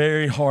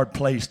very hard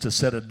place to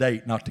set a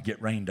date not to get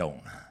rained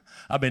on.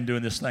 I've been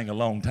doing this thing a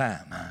long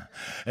time.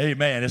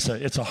 Amen.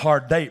 It's a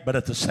hard date, but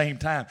at the same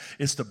time,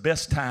 it's the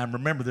best time,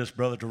 remember this,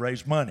 brother, to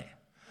raise money.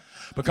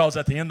 Because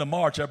at the end of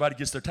March, everybody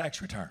gets their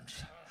tax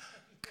returns.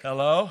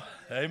 Hello?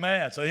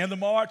 Amen. So the end of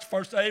March,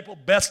 1st of April,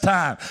 best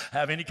time.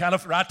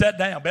 Write that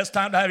down. Best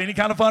time to have any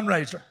kind of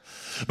fundraiser.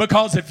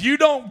 Because if you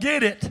don't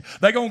get it,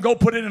 they're going to go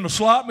put it in a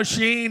slot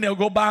machine. They'll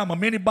go buy them a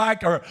mini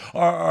bike or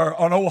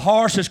an old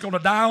horse that's going to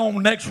die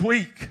on next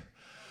week.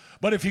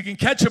 But if you can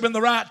catch them in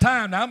the right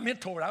time, now I'm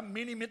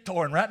mini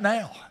mentoring right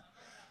now.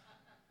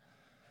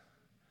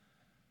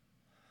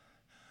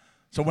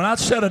 So when I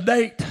set a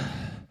date,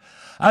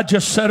 I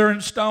just set her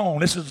in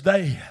stone. This is the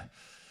day.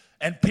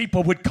 And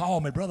people would call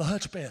me, Brother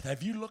Hutchbeth,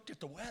 have you looked at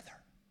the weather?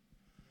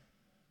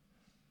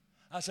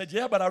 I said,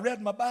 yeah, but I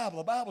read my Bible.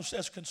 The Bible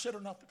says,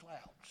 consider not the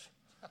clouds.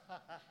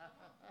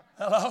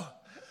 Hello?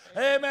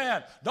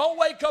 Amen. Don't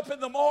wake up in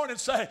the morning and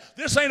say,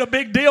 this ain't a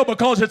big deal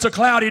because it's a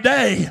cloudy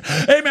day.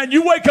 Amen.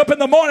 You wake up in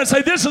the morning and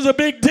say, this is a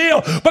big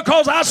deal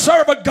because I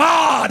serve a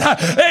God,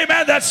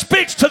 amen, that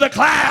speaks to the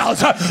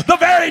clouds. The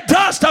very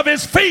dust of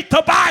his feet,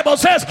 the Bible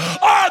says,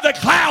 are the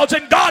clouds,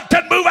 and God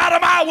can move out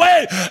of my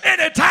way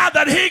anytime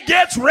that he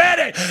gets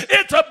ready.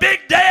 It's a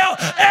big deal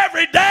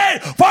every day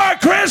for a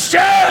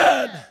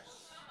Christian.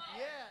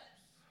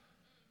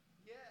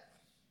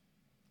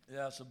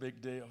 Yeah, it's a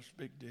big deal. It's a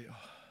big deal.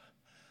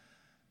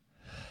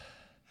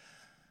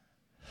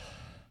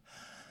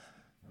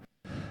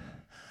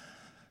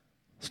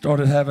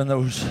 Started having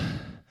those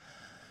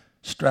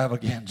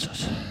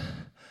extravaganzas.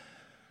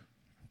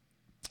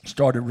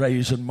 Started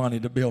raising money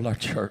to build our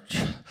church.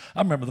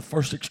 I remember the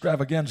first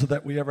extravaganza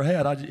that we ever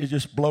had. It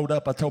just blowed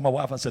up. I told my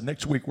wife, I said,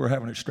 next week we're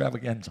having an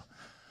extravaganza.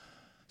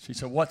 She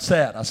said, what's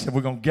that? I said,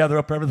 we're going to gather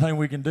up everything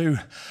we can do,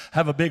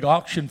 have a big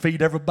auction,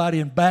 feed everybody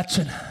in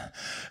Batson.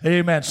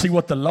 Amen. See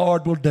what the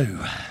Lord will do.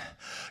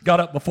 Got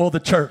up before the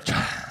church.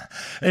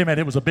 Amen.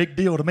 It was a big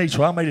deal to me,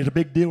 so I made it a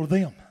big deal to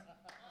them.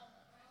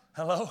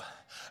 Hello?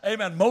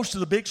 Amen. Most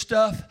of the big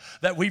stuff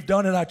that we've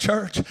done in our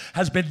church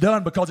has been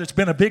done because it's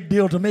been a big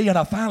deal to me, and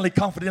I finally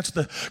convinced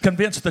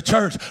the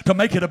church to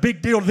make it a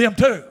big deal to them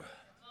too.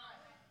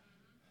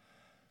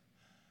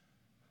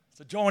 It's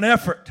a joint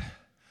effort.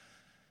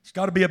 It's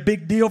got to be a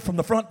big deal from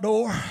the front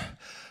door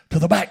to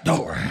the back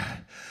door.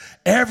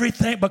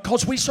 Everything,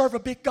 because we serve a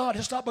big God.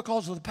 It's not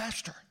because of the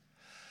pastor.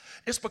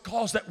 It's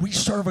because that we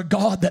serve a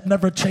God that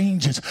never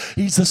changes.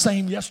 He's the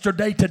same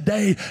yesterday,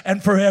 today,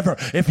 and forever.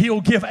 If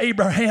he'll give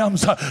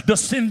Abraham's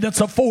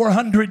descendants a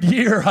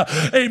 400-year,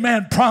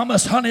 amen,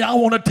 promise, honey, I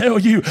want to tell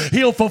you,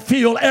 he'll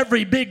fulfill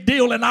every big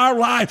deal in our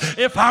life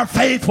if our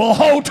faith will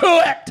hold to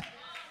it.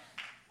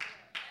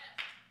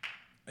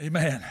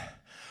 Amen.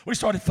 We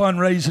started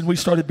fundraising. We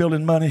started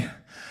building money.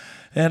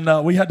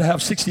 And we had to have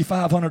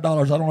 $6,500.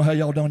 I don't know how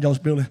y'all done y'all's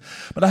building,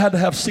 but I had to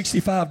have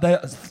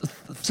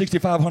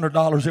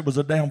 $6,500. It was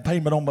a down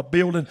payment on my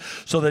building,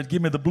 so they'd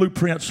give me the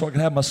blueprint so I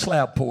could have my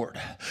slab poured.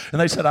 And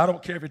they said, I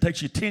don't care if it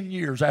takes you 10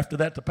 years after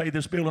that to pay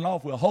this building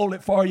off. We'll hold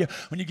it for you.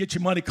 When you get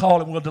your money,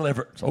 call and we'll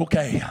deliver it. So,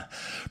 okay.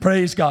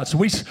 Praise God.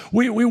 So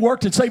we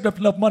worked and saved up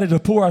enough money to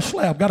pour our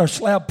slab. Got our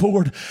slab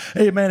poured.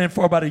 Amen. And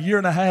for about a year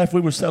and a half,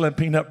 we were selling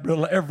peanut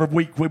brittle. Every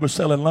week we were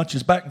selling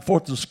lunches back and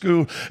forth to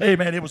school.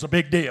 Amen. It was a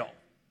big deal.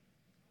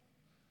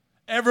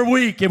 Every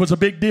week it was a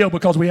big deal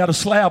because we had a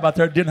slab out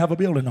there that didn't have a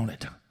building on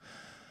it.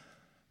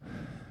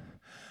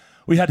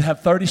 We had to have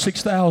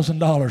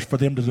 $36,000 for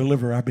them to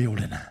deliver our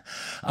building.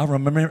 I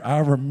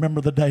remember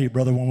the day,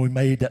 brother, when we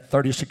made that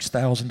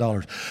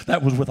 $36,000.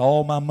 That was with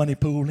all my money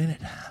pooled in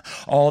it,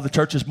 all the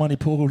church's money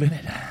pooled in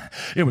it.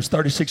 It was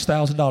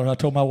 $36,000. I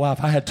told my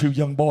wife, I had 2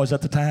 young boys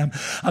at the time.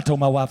 I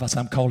told my wife, I said,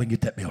 I'm calling it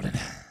that building.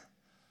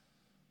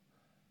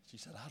 She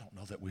said, I don't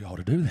know that we ought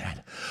to do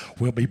that.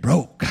 We'll be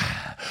broke.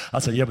 I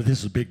said, yeah, but this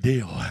is a big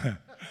deal.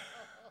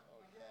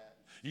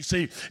 You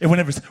see, and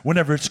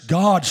whenever it's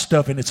God's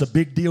stuff and it's a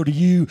big deal to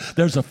you,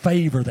 there's a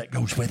favor that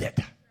goes with it.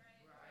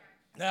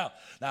 Now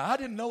I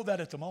didn't know that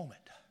at the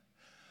moment.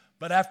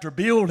 But after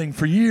building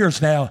for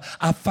years now,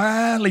 I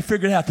finally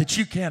figured out that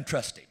you can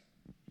trust him.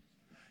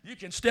 You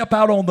can step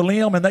out on the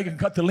limb and they can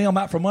cut the limb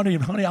out from under you.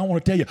 And honey, I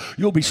want to tell you,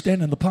 you'll be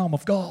standing in the palm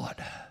of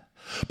God.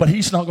 But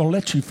he's not going to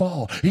let you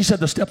fall. He said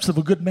the steps of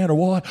a good man are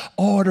what?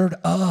 Ordered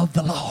of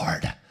the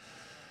Lord.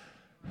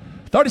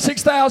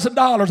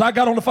 $36,000. I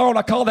got on the phone.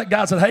 I called that guy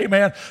and said, hey,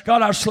 man,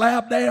 got our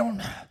slab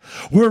down.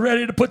 We're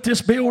ready to put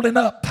this building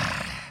up.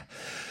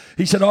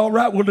 He said, all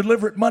right, we'll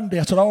deliver it Monday.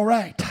 I said, all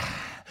right.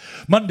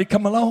 Monday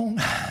come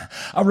along.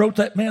 I wrote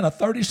that man a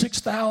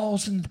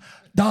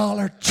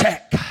 $36,000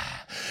 check.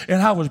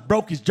 And I was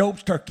broke as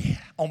Job's turkey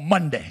on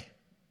Monday.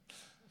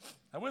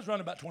 I was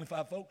running about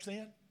 25 folks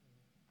then.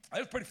 I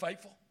was pretty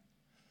faithful.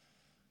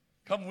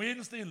 Come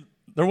Wednesday,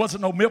 there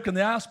wasn't no milk in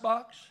the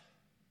icebox.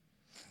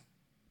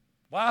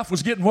 Wife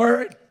was getting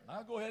worried.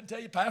 I'll go ahead and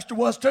tell you, pastor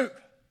was too.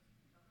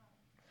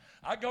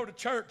 I go to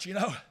church,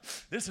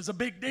 this is a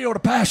big deal to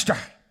pastor.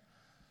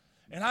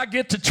 And I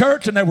get to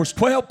church and there was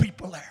 12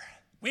 people there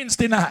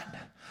Wednesday night.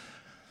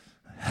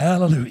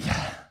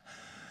 Hallelujah.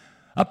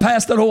 I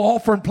passed that old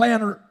offering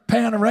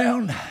pan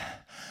around.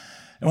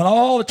 And when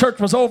all the church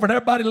was over and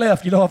everybody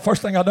left, the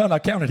first thing I done, I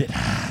counted it.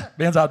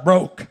 Means I was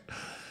broke.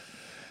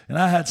 And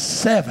I had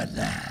 7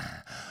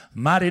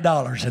 mighty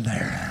dollars in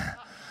there.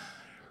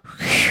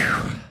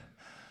 Whew.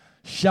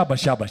 Shabba,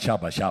 shabba,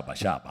 shabba, shabba,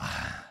 shabba.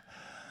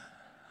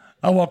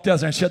 I walked out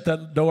there and shut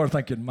that door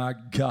thinking, my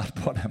God,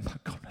 what am I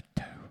going to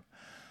do?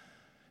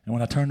 And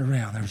when I turned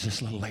around, there was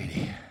this little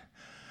lady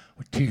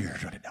with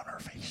tears running down her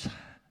face.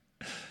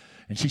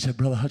 And she said,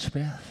 Brother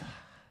Hudspeth,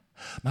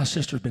 my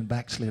sister's been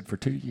backslid for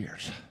 2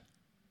 years.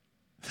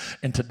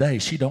 And today,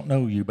 she don't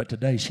know you, but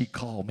today she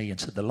called me and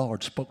said the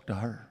Lord spoke to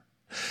her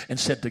and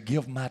said to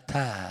give my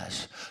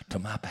tithes to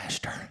my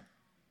pastor.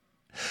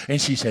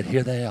 And she said,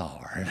 here they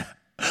are.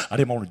 I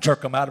didn't want to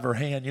jerk them out of her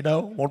hand,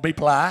 want to be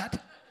polite.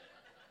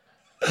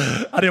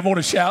 I didn't want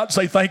to shout and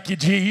say, thank you,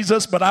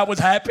 Jesus, but I was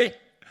happy. And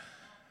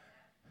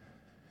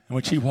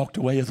when she walked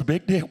away, it was a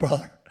big deal,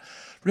 brother.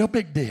 Real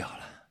big deal.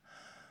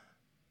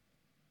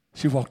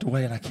 She walked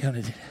away and I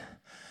counted it.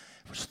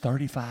 It was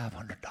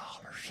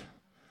 $3,500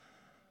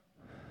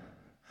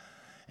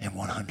 in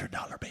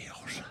 $100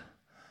 bills.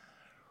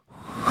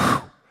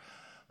 Whew.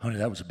 Honey,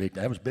 that was big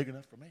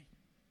enough for me.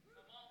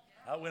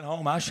 I went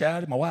home, I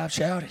shouted, my wife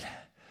shouted.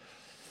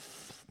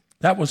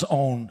 That was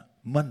on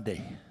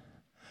Monday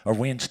or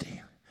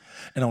Wednesday.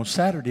 And on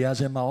Saturday, I was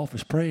in my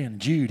office praying.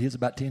 Jude, he was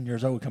about 10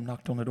 years old, come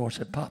knocked on the door,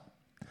 said, Pop.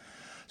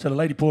 Said a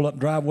lady pulled up in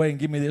the driveway and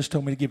give me this,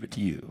 told me to give it to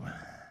you.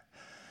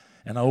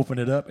 And I opened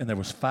it up, and there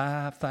was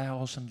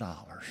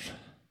 $5,000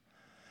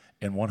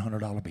 in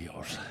 $100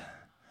 bills.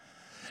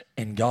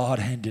 And God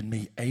handed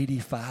me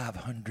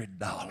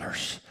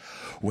 $8,500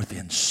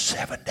 within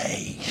 7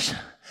 days.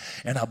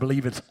 And I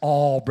believe it's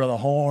all, Brother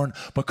Horn,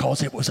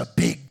 because it was a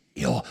big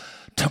deal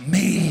to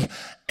me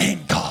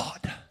and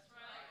God.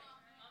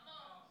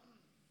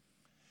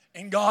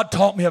 And God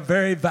taught me a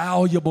very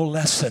valuable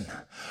lesson.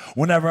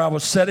 Whenever I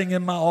was sitting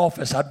in my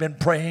office, I'd been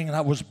praying and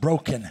I was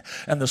broken.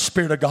 And the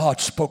Spirit of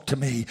God spoke to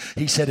me.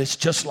 He said, it's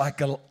just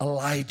like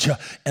Elijah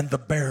and the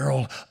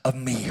barrel of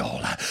meal.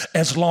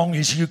 As long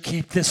as you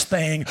keep this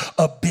thing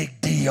a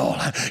big deal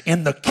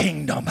in the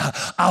kingdom,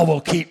 I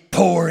will keep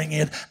pouring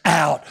it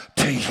out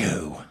to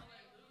you.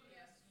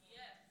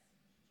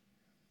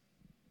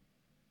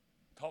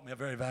 Taught me a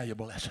very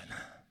valuable lesson.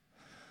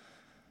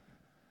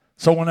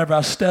 So whenever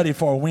I study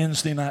for a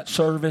Wednesday night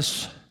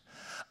service,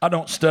 I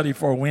don't study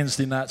for a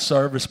Wednesday night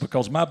service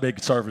because my big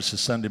service is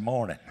Sunday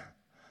morning.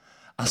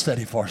 I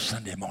study for a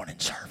Sunday morning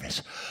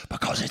service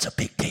because it's a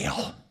big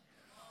deal.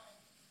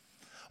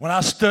 When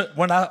I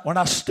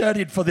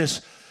studied for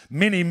this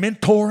mini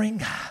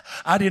mentoring,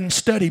 I didn't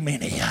study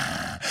many.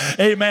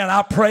 Amen.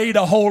 I prayed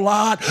a whole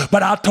lot,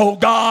 but I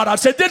told God, I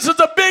said, this is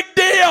a big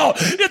deal.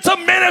 It's a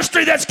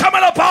ministry that's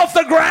coming up off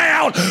the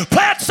ground.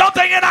 Plant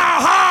something in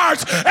our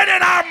hearts and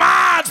in our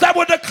minds that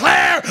would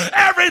declare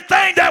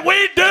everything that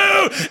we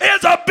do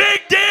is a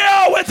big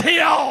deal with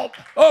Him.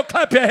 Oh,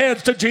 clap your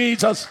hands to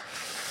Jesus.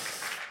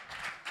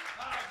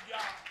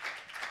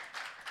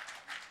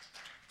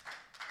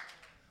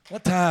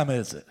 What time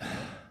is it?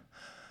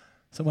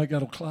 Somebody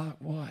got a clock?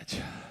 Watch.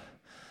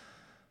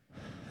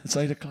 It's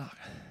 8 o'clock.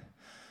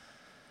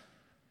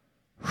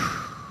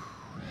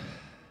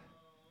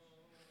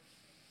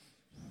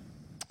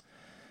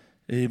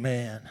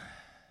 Amen.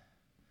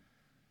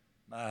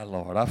 My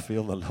Lord, I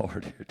feel the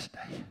Lord here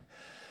today.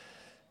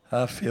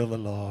 I feel the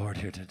Lord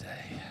here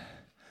today.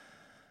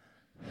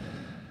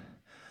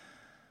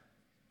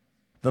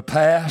 The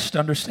past,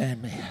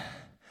 understand me,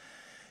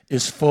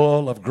 is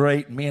full of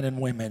great men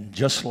and women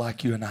just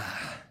like you and I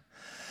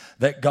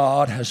that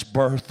God has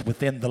birthed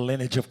within the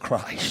lineage of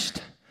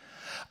Christ.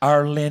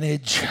 Our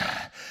lineage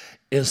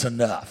is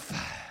enough.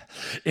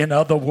 In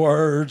other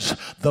words,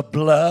 the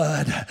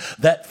blood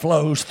that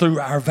flows through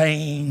our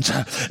veins,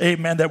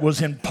 amen, that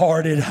was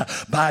imparted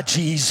by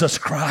Jesus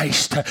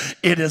Christ,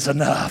 it is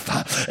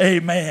enough.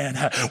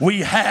 Amen.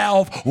 We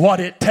have what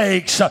it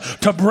takes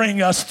to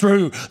bring us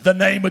through. The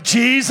name of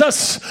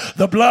Jesus,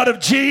 the blood of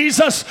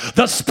Jesus,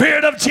 the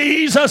Spirit of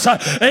Jesus,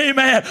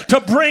 amen,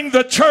 to bring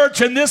the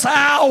church in this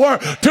hour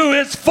to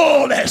its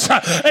fullness.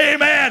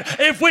 Amen.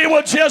 If we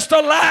will just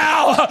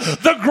allow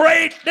the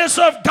greatness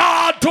of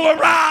God to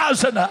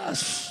arise in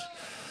us.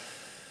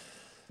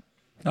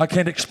 I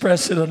can't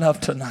express it enough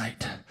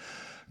tonight.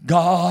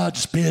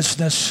 God's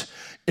business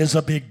is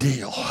a big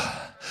deal.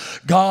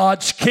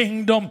 God's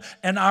kingdom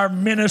and our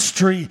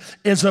ministry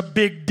is a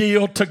big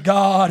deal to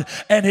God,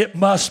 and it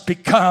must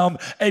become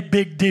a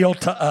big deal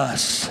to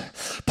us.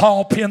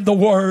 Paul penned the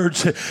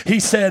words. He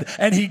said,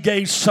 and he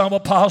gave some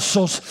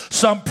apostles,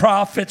 some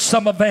prophets,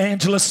 some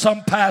evangelists,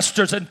 some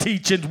pastors and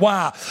teachers.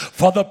 Why?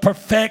 For the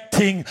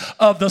perfecting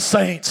of the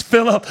saints.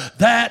 Philip,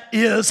 that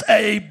is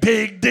a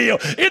big deal.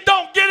 It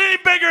don't get any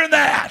bigger than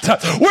that.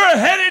 We're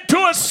headed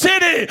to a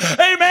city,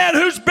 amen,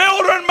 whose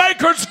builder and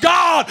maker's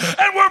God,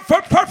 and we're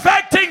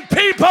perfecting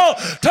people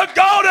to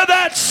go to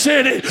that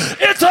city.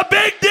 It's a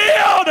big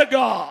deal to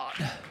God.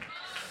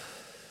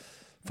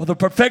 For the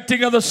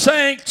perfecting of the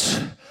saints,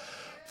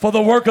 for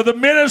the work of the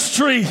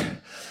ministry,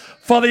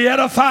 for the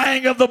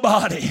edifying of the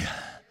body.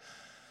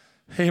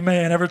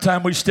 Amen. Every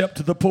time we step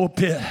to the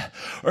pulpit,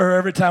 or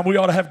every time, we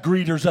ought to have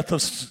greeters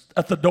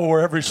at the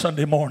door every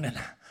Sunday morning,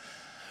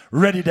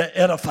 ready to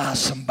edify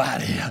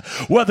somebody,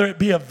 whether it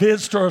be a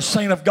visitor or a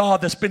saint of God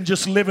that's been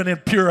just living in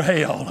pure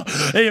hell.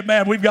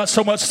 Amen. We've got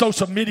so much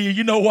social media,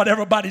 you know what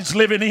everybody's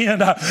living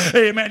in.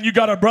 Amen. You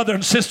got our brothers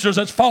and sisters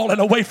that's fallen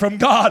away from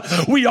God.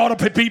 We ought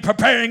to be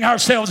preparing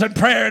ourselves in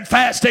prayer and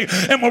fasting.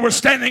 And when we're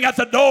standing at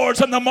the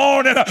doors in the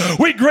morning,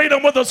 we greet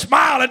them with a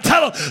smile and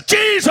tell them,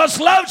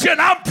 Jesus loves you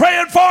and I'm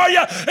praying for you.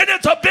 And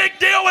it's a big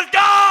deal with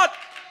God.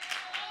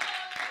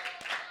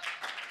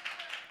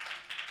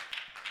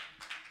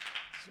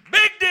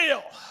 Big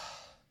deal.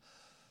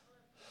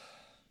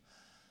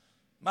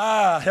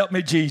 My, help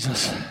me,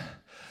 Jesus.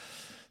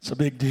 It's a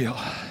big deal.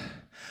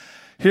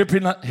 Hear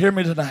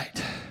me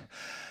tonight.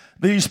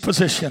 These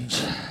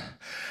positions,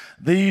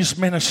 these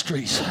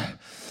ministries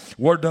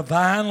were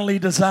divinely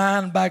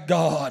designed by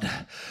God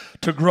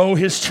to grow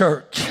His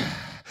church,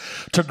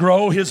 to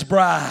grow His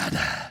bride,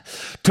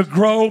 to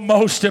grow,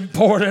 most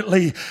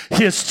importantly,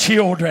 His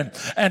children,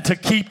 and to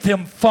keep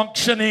them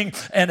functioning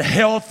and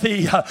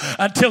healthy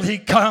until He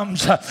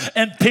comes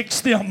and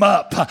picks them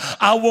up.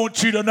 I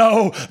want you to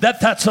know that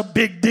that's a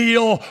big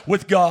deal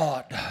with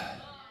God.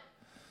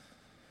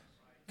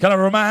 Can I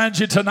remind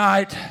you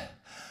tonight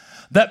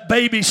that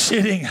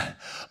babysitting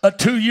a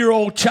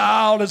 2-year-old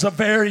child is a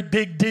very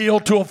big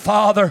deal to a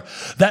father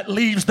that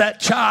leaves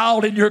that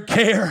child in your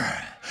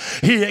care.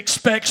 He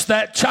expects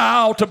that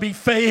child to be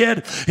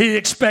fed. He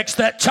expects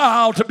that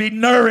child to be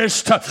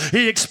nourished.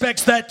 He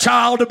expects that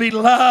child to be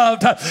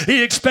loved.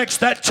 He expects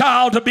that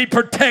child to be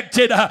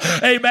protected.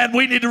 Amen.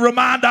 We need to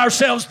remind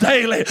ourselves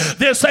daily,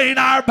 this ain't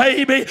our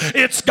baby,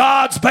 it's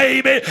God's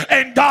baby,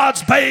 and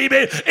God's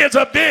baby is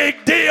a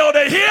big deal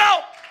to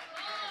Him.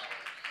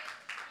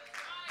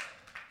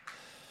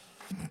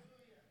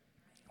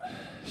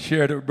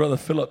 Shared it with Brother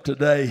Philip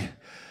today.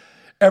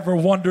 Ever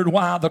wondered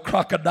why the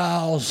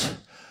crocodiles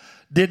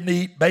didn't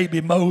eat baby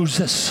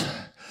Moses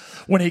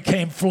when he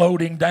came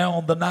floating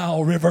down the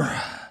Nile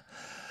River?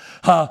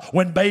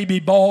 When baby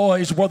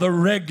boys were the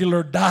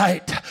regular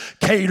diet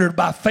catered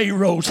by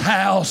Pharaoh's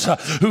house,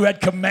 who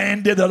had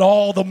commanded that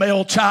all the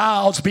male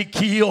childs be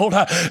killed.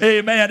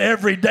 Amen.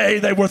 Every day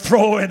they were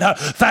throwing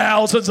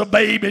thousands of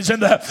babies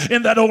in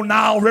that old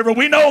Nile River.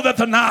 We know that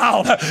the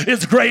Nile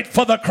is great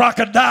for the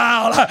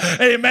crocodile.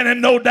 Amen.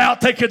 And no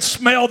doubt they could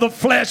smell the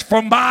flesh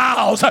for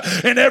miles.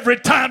 And every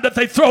time that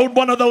they throwed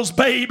one of those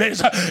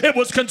babies, it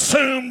was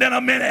consumed in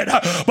a minute.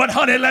 But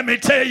honey, let me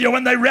tell you,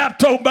 when they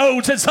wrapped old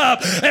Moses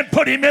up and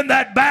put him in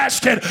that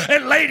basket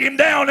and laid him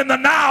down in the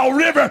Nile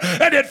River,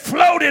 and it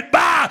floated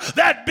by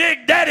that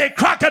big daddy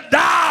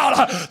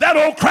crocodile, that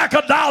old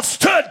crocodile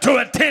stood to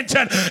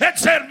attention and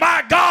said,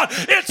 my God,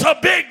 it's a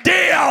big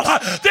deal.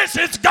 This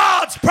is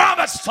God's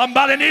promise.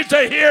 Somebody needs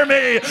to hear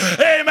me.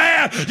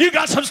 Amen. You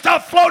got some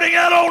stuff floating in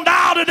that old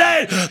Nile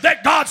today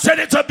that God said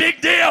it's a big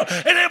deal,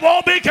 and it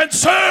won't be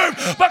consumed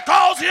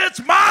because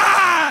it's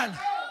mine.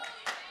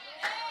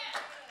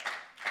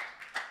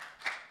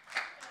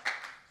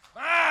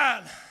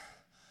 Mine.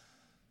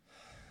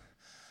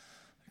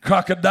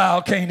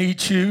 Crocodile can't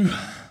eat you.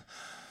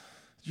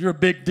 You're a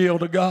big deal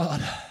to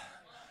God.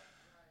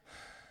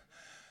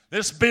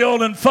 This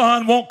building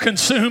fund won't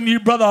consume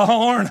you, Brother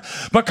Horn,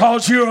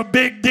 because you're a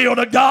big deal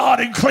to God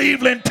in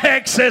Cleveland,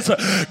 Texas.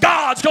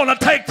 God's going to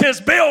take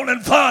this building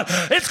fund.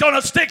 It's going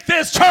to stick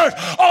this church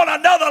on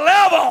another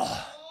level.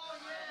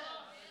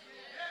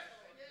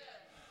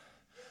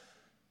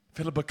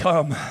 If it'll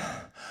become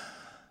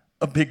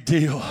a big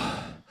deal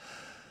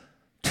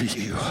to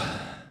you.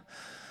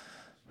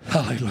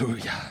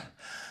 Hallelujah.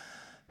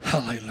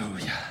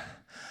 Hallelujah.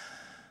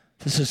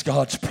 This is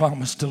God's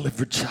promised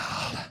delivered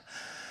child.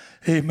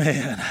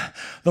 Amen.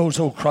 Those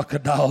old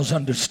crocodiles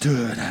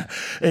understood.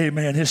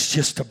 Amen. It's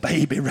just a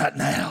baby right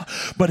now,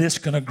 but it's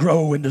going to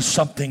grow into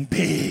something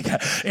big.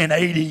 In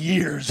 80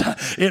 years,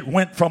 it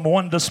went from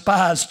one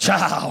despised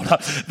child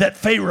that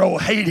Pharaoh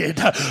hated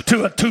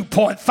to a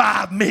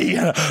 2.5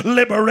 million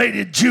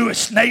liberated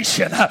Jewish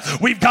nation.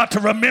 We've got to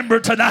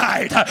remember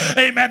tonight,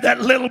 amen,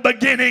 that little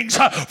beginnings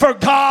for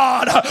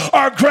God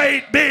are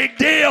great big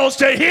deals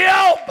to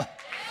Him.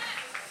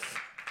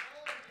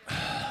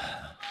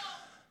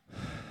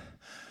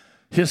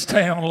 His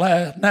town,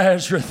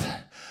 Nazareth,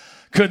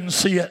 couldn't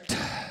see it.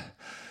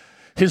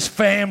 His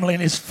family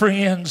and his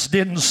friends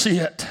didn't see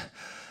it.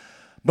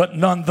 But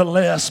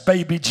nonetheless,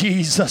 baby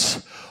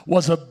Jesus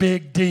was a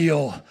big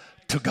deal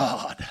to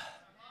God.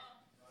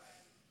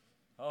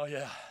 Oh,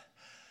 yeah.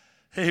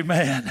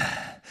 Amen.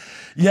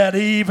 Yet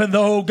even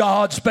though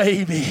God's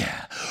baby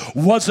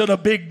wasn't a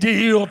big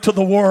deal to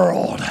the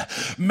world,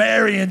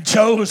 Mary and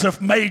Joseph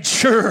made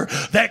sure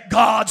that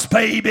God's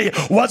baby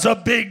was a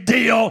big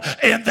deal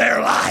in their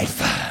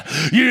life.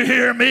 You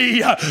hear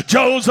me?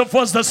 Joseph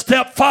was the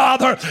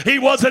stepfather. He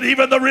wasn't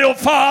even the real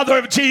father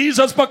of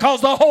Jesus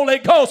because the Holy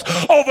Ghost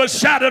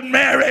overshadowed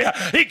Mary.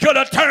 He could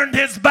have turned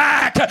his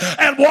back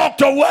and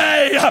walked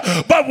away.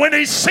 But when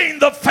he seen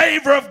the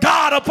favor of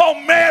God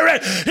upon Mary,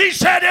 he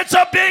said, it's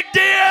a big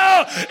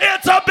deal.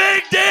 It's a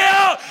big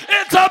deal.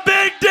 It's a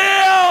big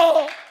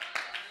deal.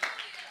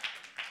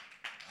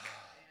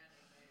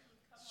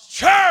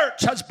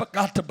 Church has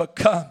got to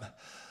become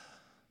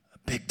a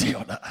big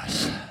deal to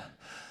us.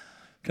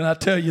 Can I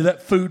tell you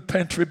that food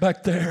pantry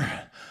back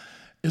there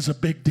is a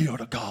big deal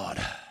to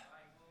God?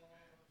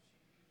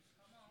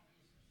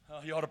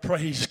 You ought to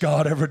praise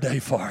God every day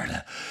for it.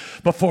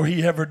 Before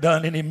he ever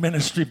done any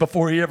ministry,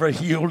 before he ever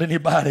healed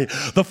anybody,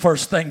 the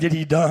first thing that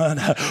he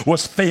done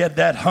was fed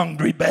that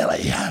hungry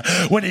belly.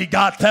 When he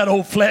got that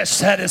old flesh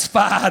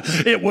satisfied,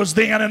 it was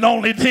then and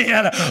only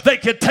then they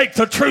could take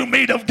the true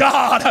meat of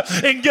God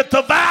and get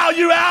the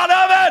value out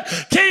of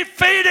it. Keep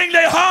feeding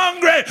the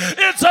hungry.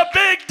 It's a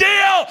big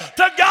deal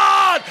to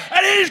God,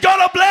 and he's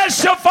going to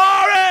bless you for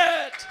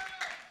it.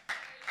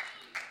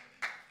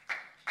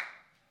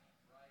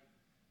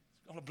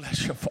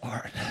 Bless you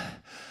for it.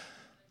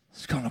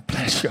 It's going to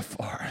bless you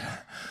for it.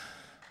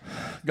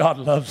 God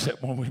loves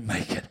it when we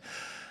make it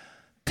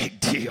big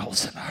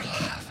deals in our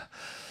life.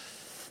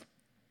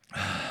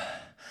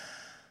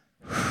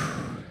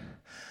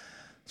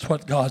 It's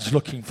what God's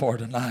looking for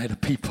tonight, a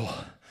people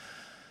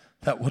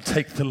that will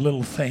take the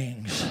little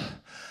things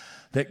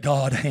that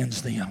God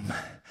hands them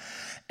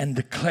and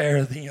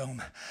declare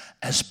them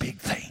as big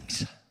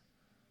things.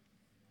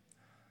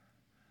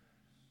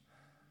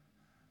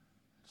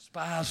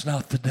 Despise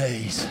not the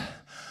days,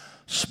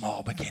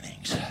 small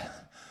beginnings.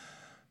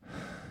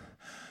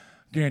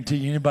 Guarantee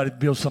you, anybody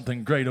builds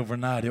something great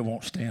overnight, it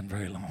won't stand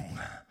very long.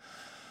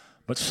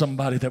 But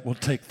somebody that will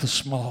take the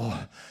small,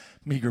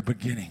 meager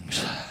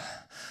beginnings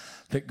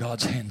that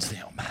God hands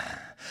them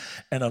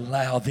and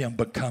allow them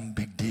become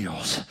big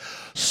deals.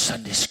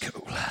 Sunday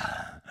school.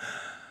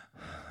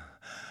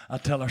 I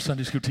tell our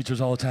Sunday school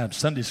teachers all the time,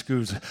 Sunday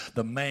school's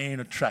the main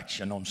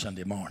attraction on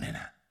Sunday morning.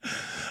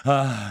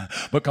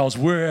 Because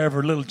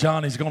wherever little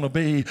Johnny's going to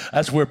be,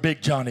 that's where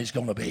big Johnny's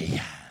going to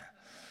be.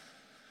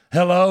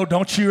 Hello,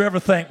 don't you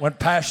ever think when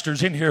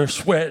pastors in here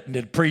sweating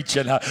and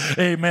preaching,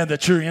 amen,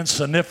 that you're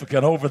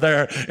insignificant over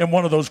there in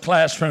one of those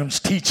classrooms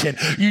teaching.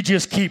 You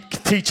just keep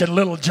teaching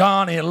little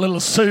Johnny and little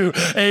Sue.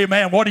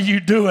 Amen. What are you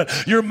doing?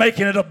 You're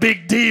making it a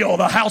big deal.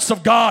 The house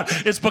of God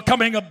is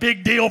becoming a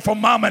big deal for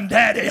mom and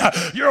daddy.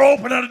 You're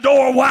opening the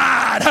door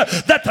wide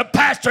that the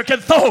pastor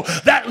can throw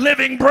that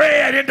living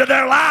bread into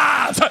their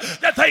lives,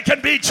 that they can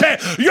be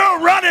changed.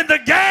 You're running the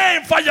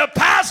game for your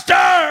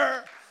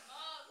pastor.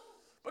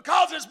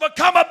 Because it's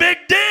become a big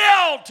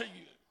deal to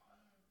you.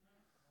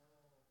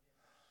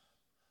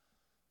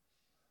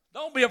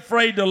 Don't be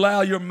afraid to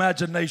allow your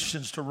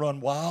imaginations to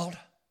run wild.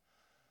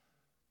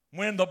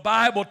 When the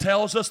Bible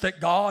tells us that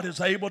God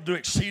is able to do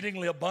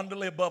exceedingly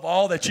abundantly above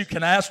all that you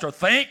can ask or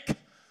think,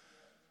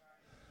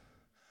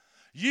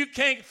 you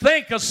can't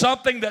think of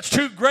something that's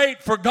too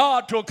great for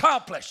God to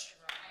accomplish.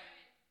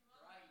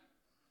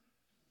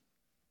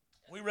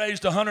 We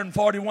raised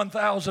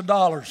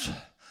 $141,000.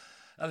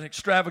 An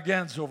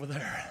extravaganza over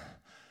there.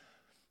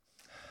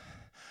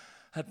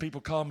 Had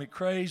people call me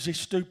crazy,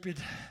 stupid.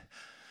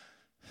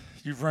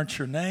 You've earned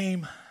your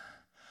name.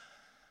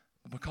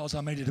 Because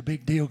I made it a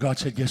big deal, God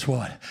said, guess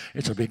what?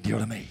 It's a big deal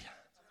to me.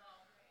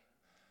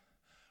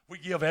 We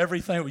give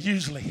everything.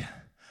 Usually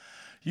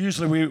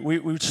we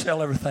would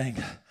sell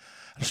everything.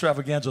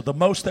 Extravaganza. The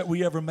most that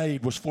we ever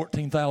made was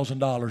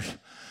 $14,000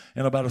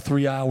 in about a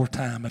 3-hour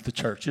time at the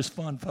church. Just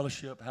fun,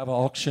 fellowship, have an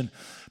auction.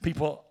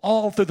 People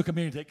all through the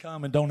community, they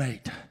come and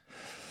donate.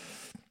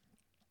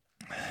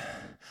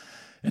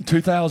 In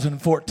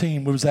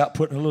 2014, we was out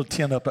putting a little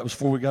tent up. That was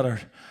before we got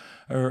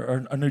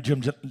our new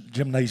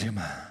gymnasium.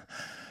 We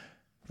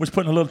was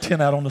putting a little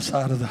tent out on the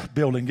side of the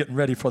building, getting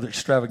ready for the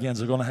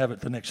extravaganza. We're going to have it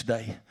the next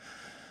day.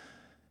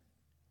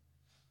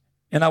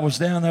 And I was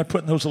down there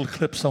putting those little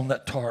clips on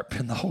that tarp,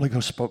 and the Holy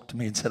Ghost spoke to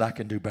me and said, I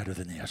can do better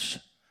than this.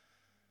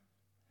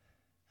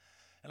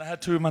 And I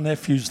had two of my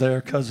nephews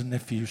there, cousin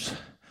nephews.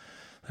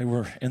 They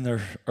were in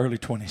their early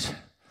 20s,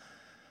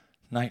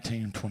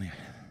 19 and 20.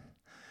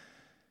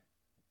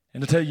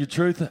 And to tell you the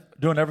truth,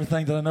 doing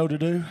everything that I know to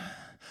do,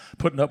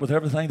 putting up with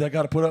everything that I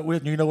got to put up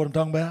with, and you know what I'm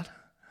talking about?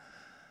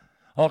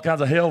 All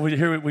kinds of hell.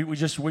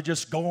 We're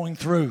just going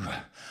through,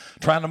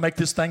 trying to make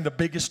this thing the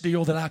biggest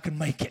deal that I can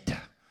make it.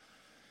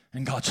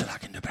 And God said, I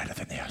can do better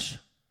than this.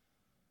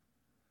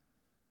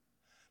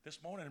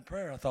 This morning in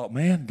prayer, I thought,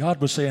 man,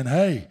 God was saying,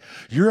 hey,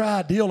 your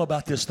ideal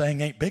about this thing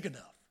ain't big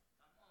enough.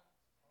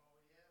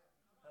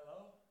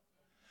 Hello?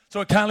 So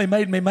it kindly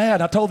made me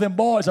mad. I told them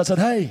boys, I said,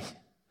 hey,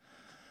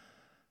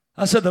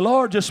 I said, the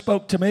Lord just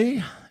spoke to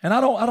me. And I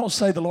don't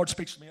say the Lord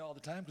speaks to me all the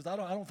time, because I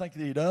don't think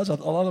that he does. A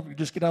lot of you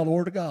just get out of the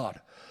Word of God.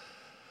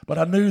 But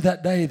I knew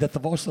that day that the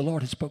voice of the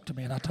Lord had spoke to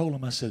me. And I told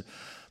him, I said,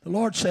 the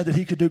Lord said that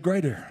he could do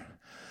greater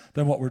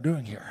than what we're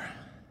doing here.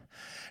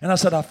 And I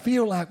said, I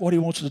feel like what he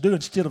wants us to do,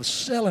 instead of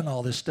selling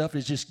all this stuff,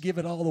 is just give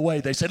it all away.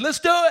 They said, let's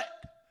do it.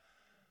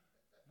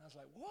 And I was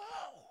like,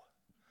 whoa.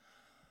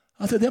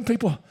 I said, them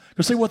people,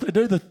 because see what they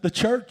do, the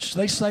church,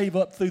 they save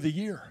up through the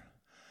year.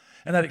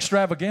 And at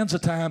extravaganza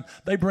time,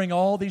 they bring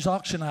all these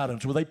auction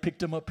items where they picked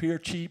them up here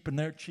cheap and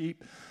they're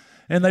cheap.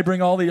 And they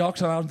bring all the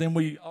auction items, then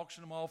we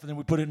auction them off, and then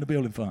we put it in the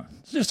building fund.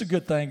 It's just a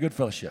good thing, good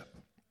fellowship.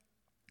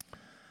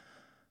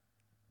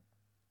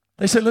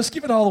 They said, let's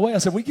give it all away. I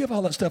said, we give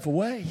all that stuff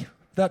away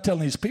without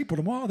telling these people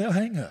tomorrow, they'll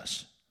hang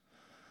us.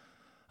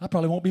 I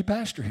probably won't be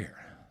pastor here.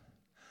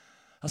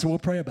 I said, we'll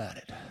pray about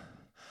it.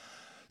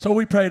 So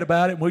we prayed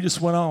about it, and we just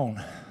went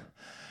on.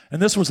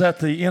 And this was at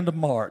the end of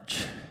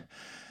March.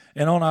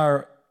 And on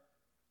our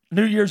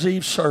New Year's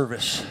Eve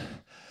service,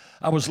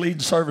 I was leading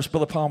service.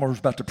 Billy Palmer was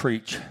about to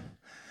preach.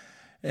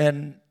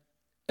 And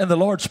the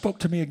Lord spoke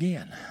to me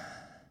again.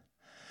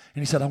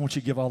 And he said, I want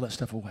you to give all that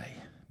stuff away.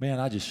 Man,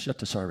 I just shut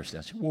the service down.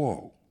 I said,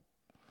 whoa.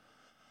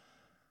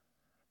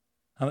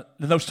 And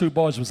those two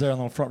boys was there on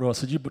the front row. I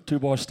said, you two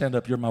boys stand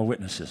up. You're my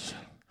witnesses.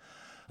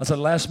 I said,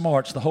 last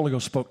March, the Holy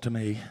Ghost spoke to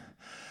me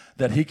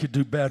that he could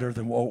do better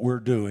than what we're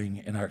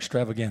doing in our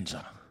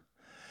extravaganza.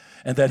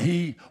 And that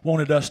he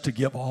wanted us to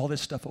give all this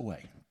stuff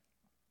away.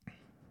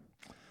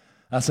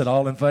 I said,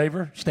 all in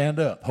favor? Stand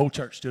up. Whole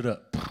church stood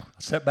up. I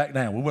sat back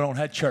down. We went on and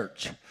had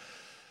church.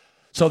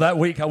 So that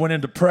week I went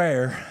into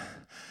prayer.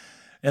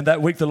 And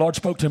that week the Lord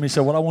spoke to me. He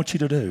said, what I want you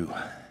to do.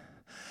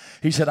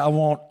 He said, I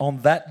want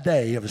on that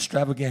day of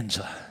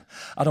extravaganza,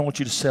 I don't want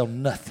you to sell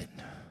nothing.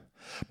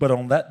 But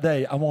on that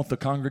day, I want the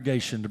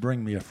congregation to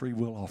bring me a free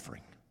will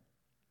offering.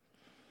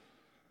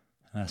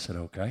 And I said,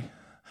 okay.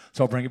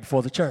 So I'll bring it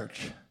before the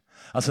church.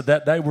 I said,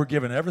 that day we're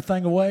giving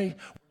everything away.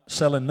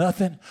 Selling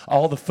nothing,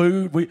 all the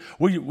food.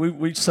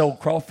 We sold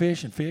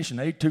crawfish and fish and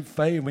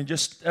etouffee, and we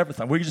just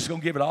everything. We're just going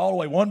to give it all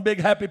away, one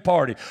big happy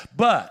party.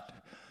 But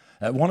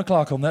at 1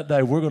 o'clock on that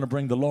day, we're going to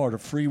bring the Lord a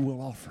free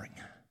will offering.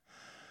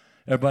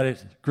 Everybody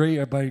agree?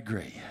 Everybody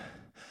agree.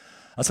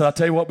 I said, I'll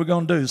tell you what we're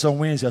going to do. This on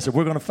Wednesday. I said,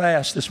 we're going to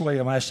fast this way.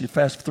 I'm asking you to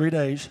fast for 3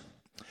 days.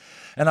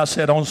 And I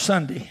said, on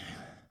Sunday,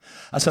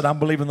 I said, I'm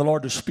believing the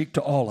Lord to speak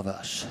to all of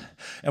us.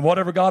 And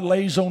whatever God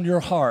lays on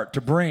your heart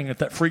to bring at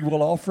that free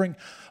will offering,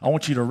 I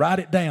want you to write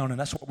it down, and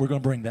that's what we're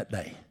going to bring that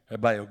day.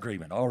 Everybody in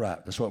agreement? All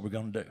right, that's what we're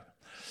going to do.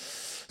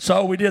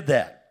 So we did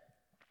that.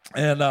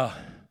 And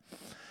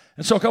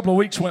so a couple of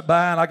weeks went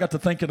by, and I got to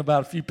thinking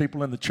about a few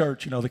people in the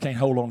church. You know, they can't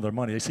hold on to their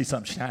money. They see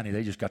something shiny,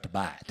 they just got to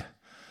buy it.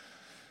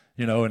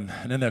 You know, and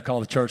then they'll call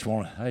the church,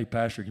 hey,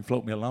 pastor, can you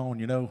float me a loan,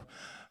 you know?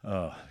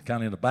 Kind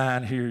of in the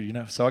bind here, you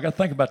know. So I got to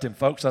think about them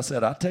folks. I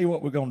said, I'll tell you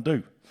what we're going to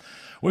do.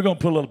 We're going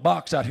to put a little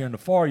box out here in the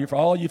foyer for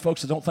all you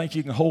folks that don't think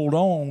you can hold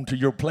on to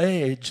your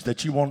pledge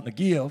that you want to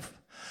give.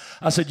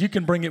 I said, you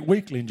can bring it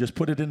weekly and just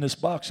put it in this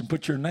box and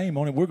put your name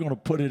on it. We're going to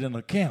put it in an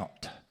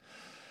account.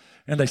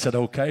 And they said,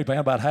 okay. Man,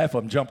 about half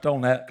of them jumped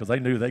on that because they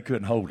knew they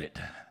couldn't hold it.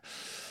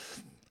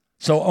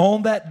 So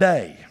on that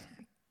day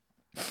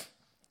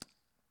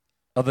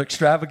of the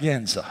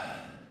extravaganza,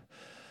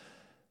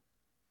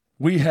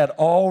 we had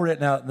already,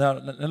 now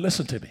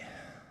listen to me.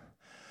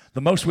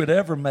 The most we'd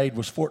ever made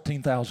was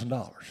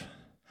 $14,000.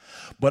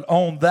 But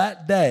on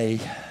that day,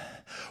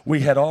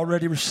 we had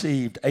already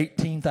received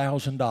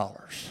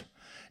 $18,000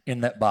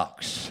 in that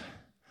box.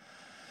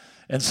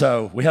 And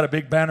so we had a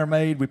big banner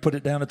made. We put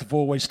it down at the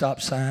four-way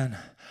stop sign.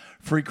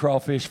 Free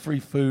crawfish, free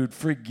food,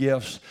 free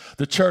gifts.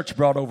 The church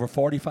brought over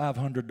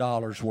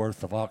 $4,500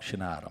 worth of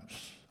auction items.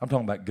 I'm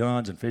talking about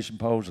guns and fishing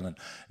poles and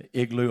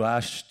igloo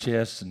ice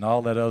chests and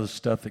all that other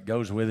stuff that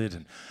goes with it.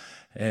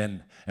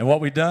 And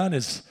what we done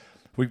is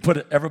we put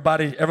it,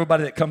 everybody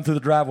that come through the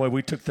driveway,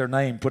 we took their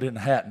name, put it in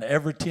a hat, and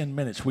every 10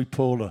 minutes we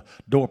pulled a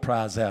door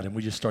prize out, and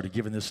we just started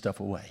giving this stuff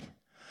away.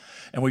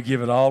 And we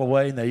give it all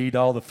away, and they eat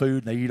all the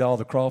food, and they eat all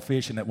the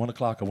crawfish, and at 1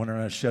 o'clock I went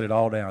around and shut it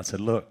all down. I said,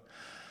 look,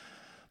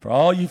 for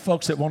all you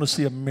folks that want to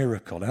see a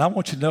miracle, and I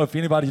want you to know, if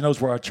anybody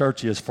knows where our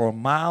church is, for a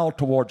mile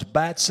towards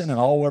Batson and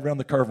all the way around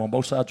the curve on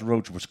both sides of the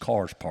road was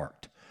cars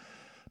parked.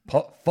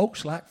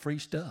 Folks like free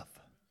stuff.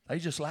 They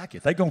just like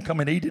it. They're going to come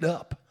and eat it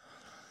up.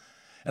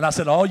 And I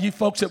said, all you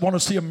folks that want to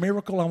see a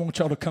miracle, I want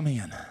y'all to come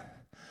in. And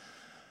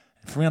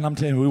friend, I'm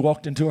telling you, we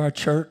walked into our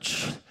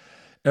church,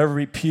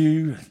 every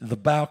pew, the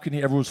balcony,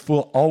 everyone was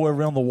full all the way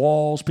around the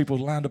walls. People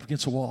lined up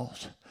against the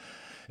walls.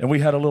 And we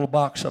had a little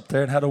box up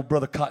there and had old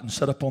Brother Cotton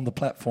set up on the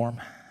platform.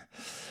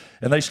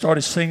 And they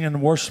started singing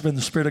and worshiping.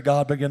 The Spirit of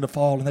God began to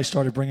fall, and they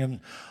started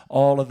bringing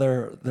all of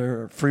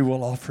their free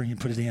will offering and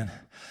put it in.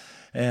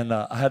 And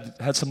I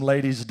had some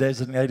ladies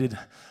designated,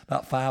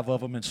 about 5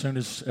 of them. And as soon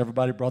as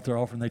everybody brought their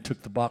offering, they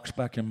took the box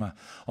back in my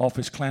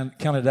office, counted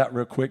it out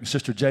real quick. And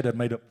Sister Jada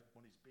made up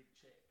one of these big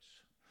checks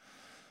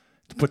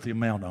to put the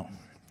amount on.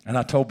 And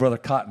I told Brother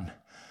Cotton,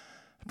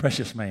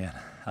 precious man,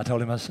 I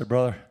told him, I said,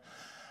 brother,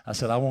 I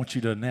said, I want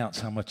you to announce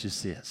how much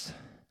this is.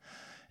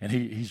 And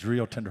he's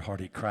real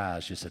tenderhearted. He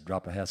cries just at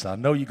drop of a hat. So I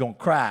know you're going to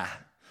cry.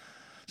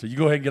 So you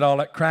go ahead and get all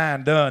that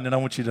crying done, and I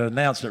want you to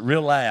announce it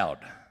real loud.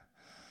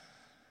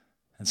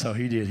 And so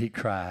he did. He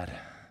cried.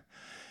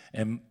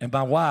 And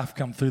my wife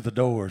come through the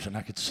doors, and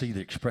I could see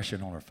the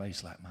expression on her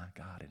face like, my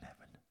God in heaven.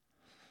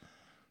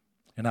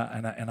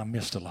 And I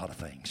missed a lot of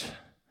things.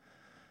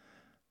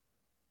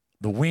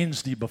 The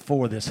Wednesday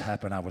before this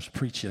happened, I was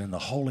preaching, and the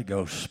Holy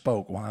Ghost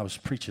spoke while I was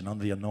preaching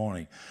under the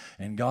anointing.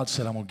 And God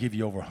said, I'm going to give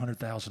you over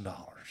 $100,000.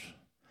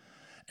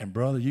 And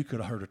brother, you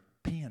could have heard a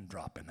pin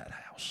drop in that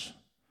house.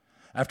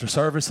 After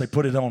service, they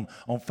put it on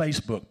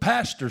Facebook.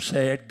 Pastor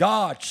said,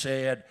 God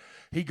said,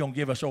 He's going to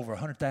give us over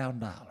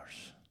 $100,000.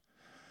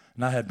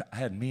 And I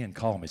had men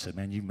call me and said,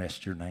 man, you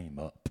messed your name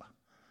up.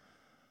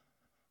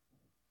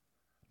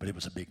 But it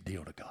was a big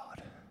deal to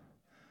God.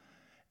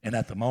 And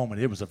at the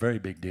moment, it was a very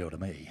big deal to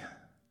me.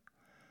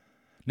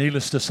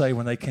 Needless to say,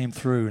 when they came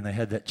through and they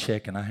had that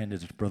check, and I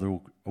handed it to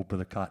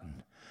Brother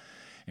Cotton,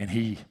 and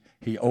he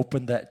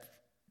opened that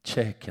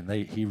check and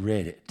he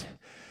read it.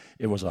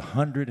 It was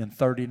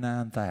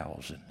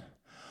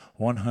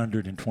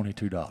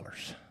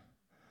 $139,122.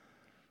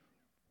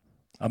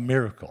 A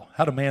miracle.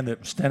 Had a man that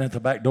was standing at the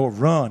back door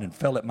run and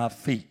fell at my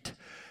feet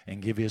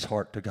and give his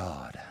heart to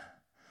God.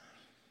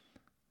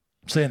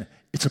 I'm saying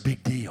it's a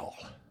big deal.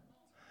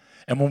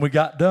 And when we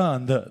got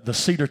done, the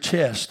cedar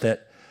chest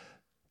that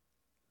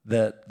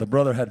the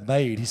brother had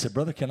made, he said,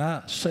 brother, can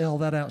I sell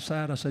that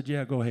outside? I said,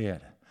 yeah, go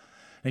ahead.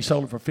 And he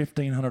sold it for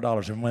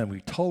 $1,500. And when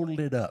we totaled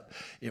it up,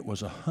 it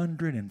was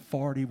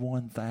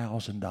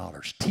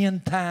 $141,000, 10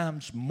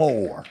 times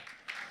more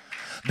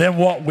than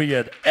what we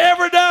had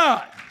ever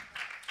done.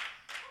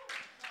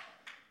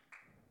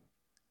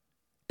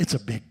 It's a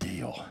big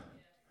deal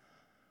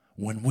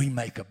when we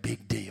make a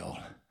big deal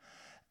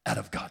out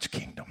of God's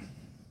kingdom.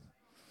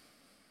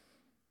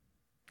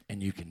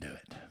 And you can do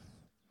it.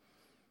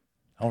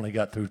 I only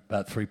got through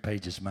about 3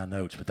 pages of my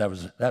notes, but that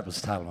was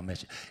the title of my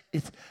message.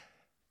 It's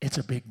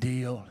a big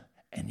deal,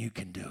 and you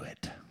can do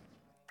it.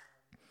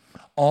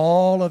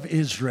 All of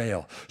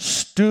Israel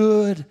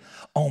stood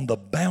on the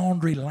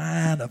boundary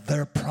line of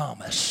their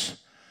promise,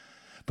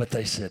 but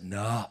they said,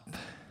 no,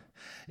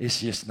 it's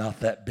just not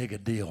that big a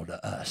deal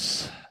to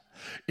us.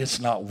 It's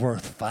not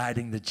worth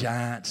fighting the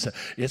giants.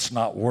 It's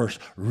not worth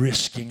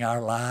risking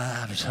our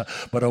lives.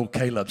 But old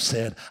Caleb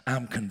said,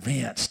 I'm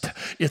convinced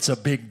it's a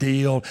big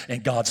deal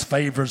and God's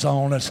favor's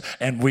on us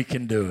and we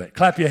can do it.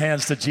 Clap your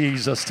hands to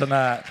Jesus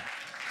tonight.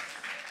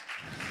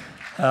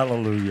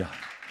 Hallelujah.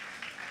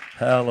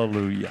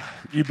 Hallelujah.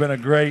 You've been a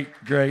great,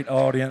 great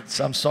audience.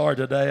 I'm sorry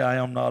today I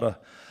am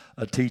not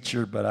a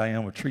teacher, but I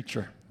am a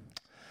preacher.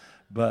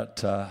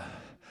 But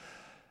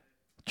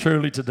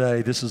truly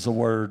today, this is a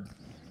word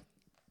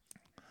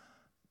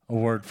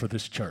for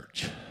this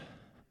church.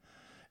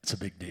 It's a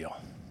big deal.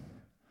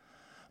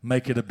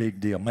 Make it a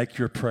big deal. Make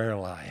your prayer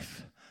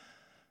life.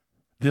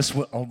 This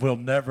will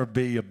never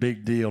be a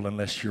big deal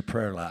unless your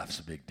prayer life's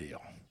a big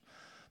deal.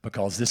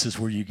 Because this is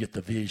where you get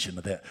the vision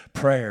of that.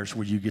 Prayer's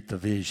where you get the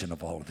vision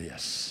of all of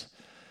this.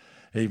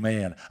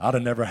 Amen. I'd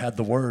have never had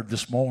the word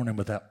this morning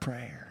without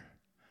prayer.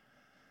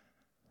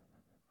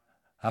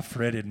 I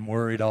fretted and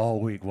worried all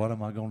week. What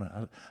am I going to?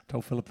 I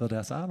told Philip the other day,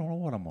 I said, I don't know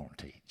what I'm going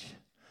to teach.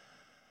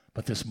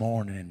 But this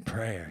morning in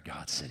prayer,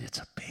 God said, it's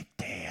a big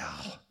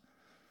deal.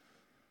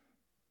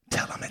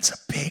 Tell them it's a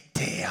big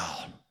deal.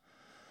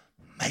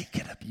 Make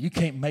it up. You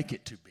can't make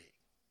it too big.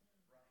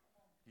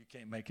 You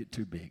can't make it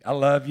too big. I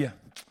love you.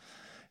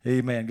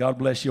 Amen. God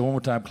bless you. One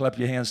more time. Clap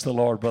your hands to the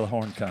Lord. Brother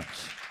Horn comes.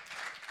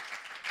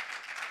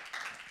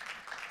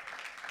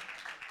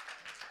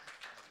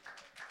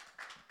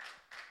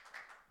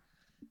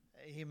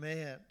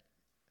 Amen.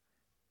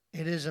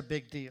 It is a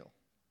big deal.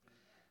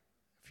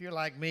 If you're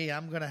like me,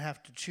 I'm going to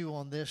have to chew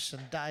on this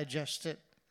and digest it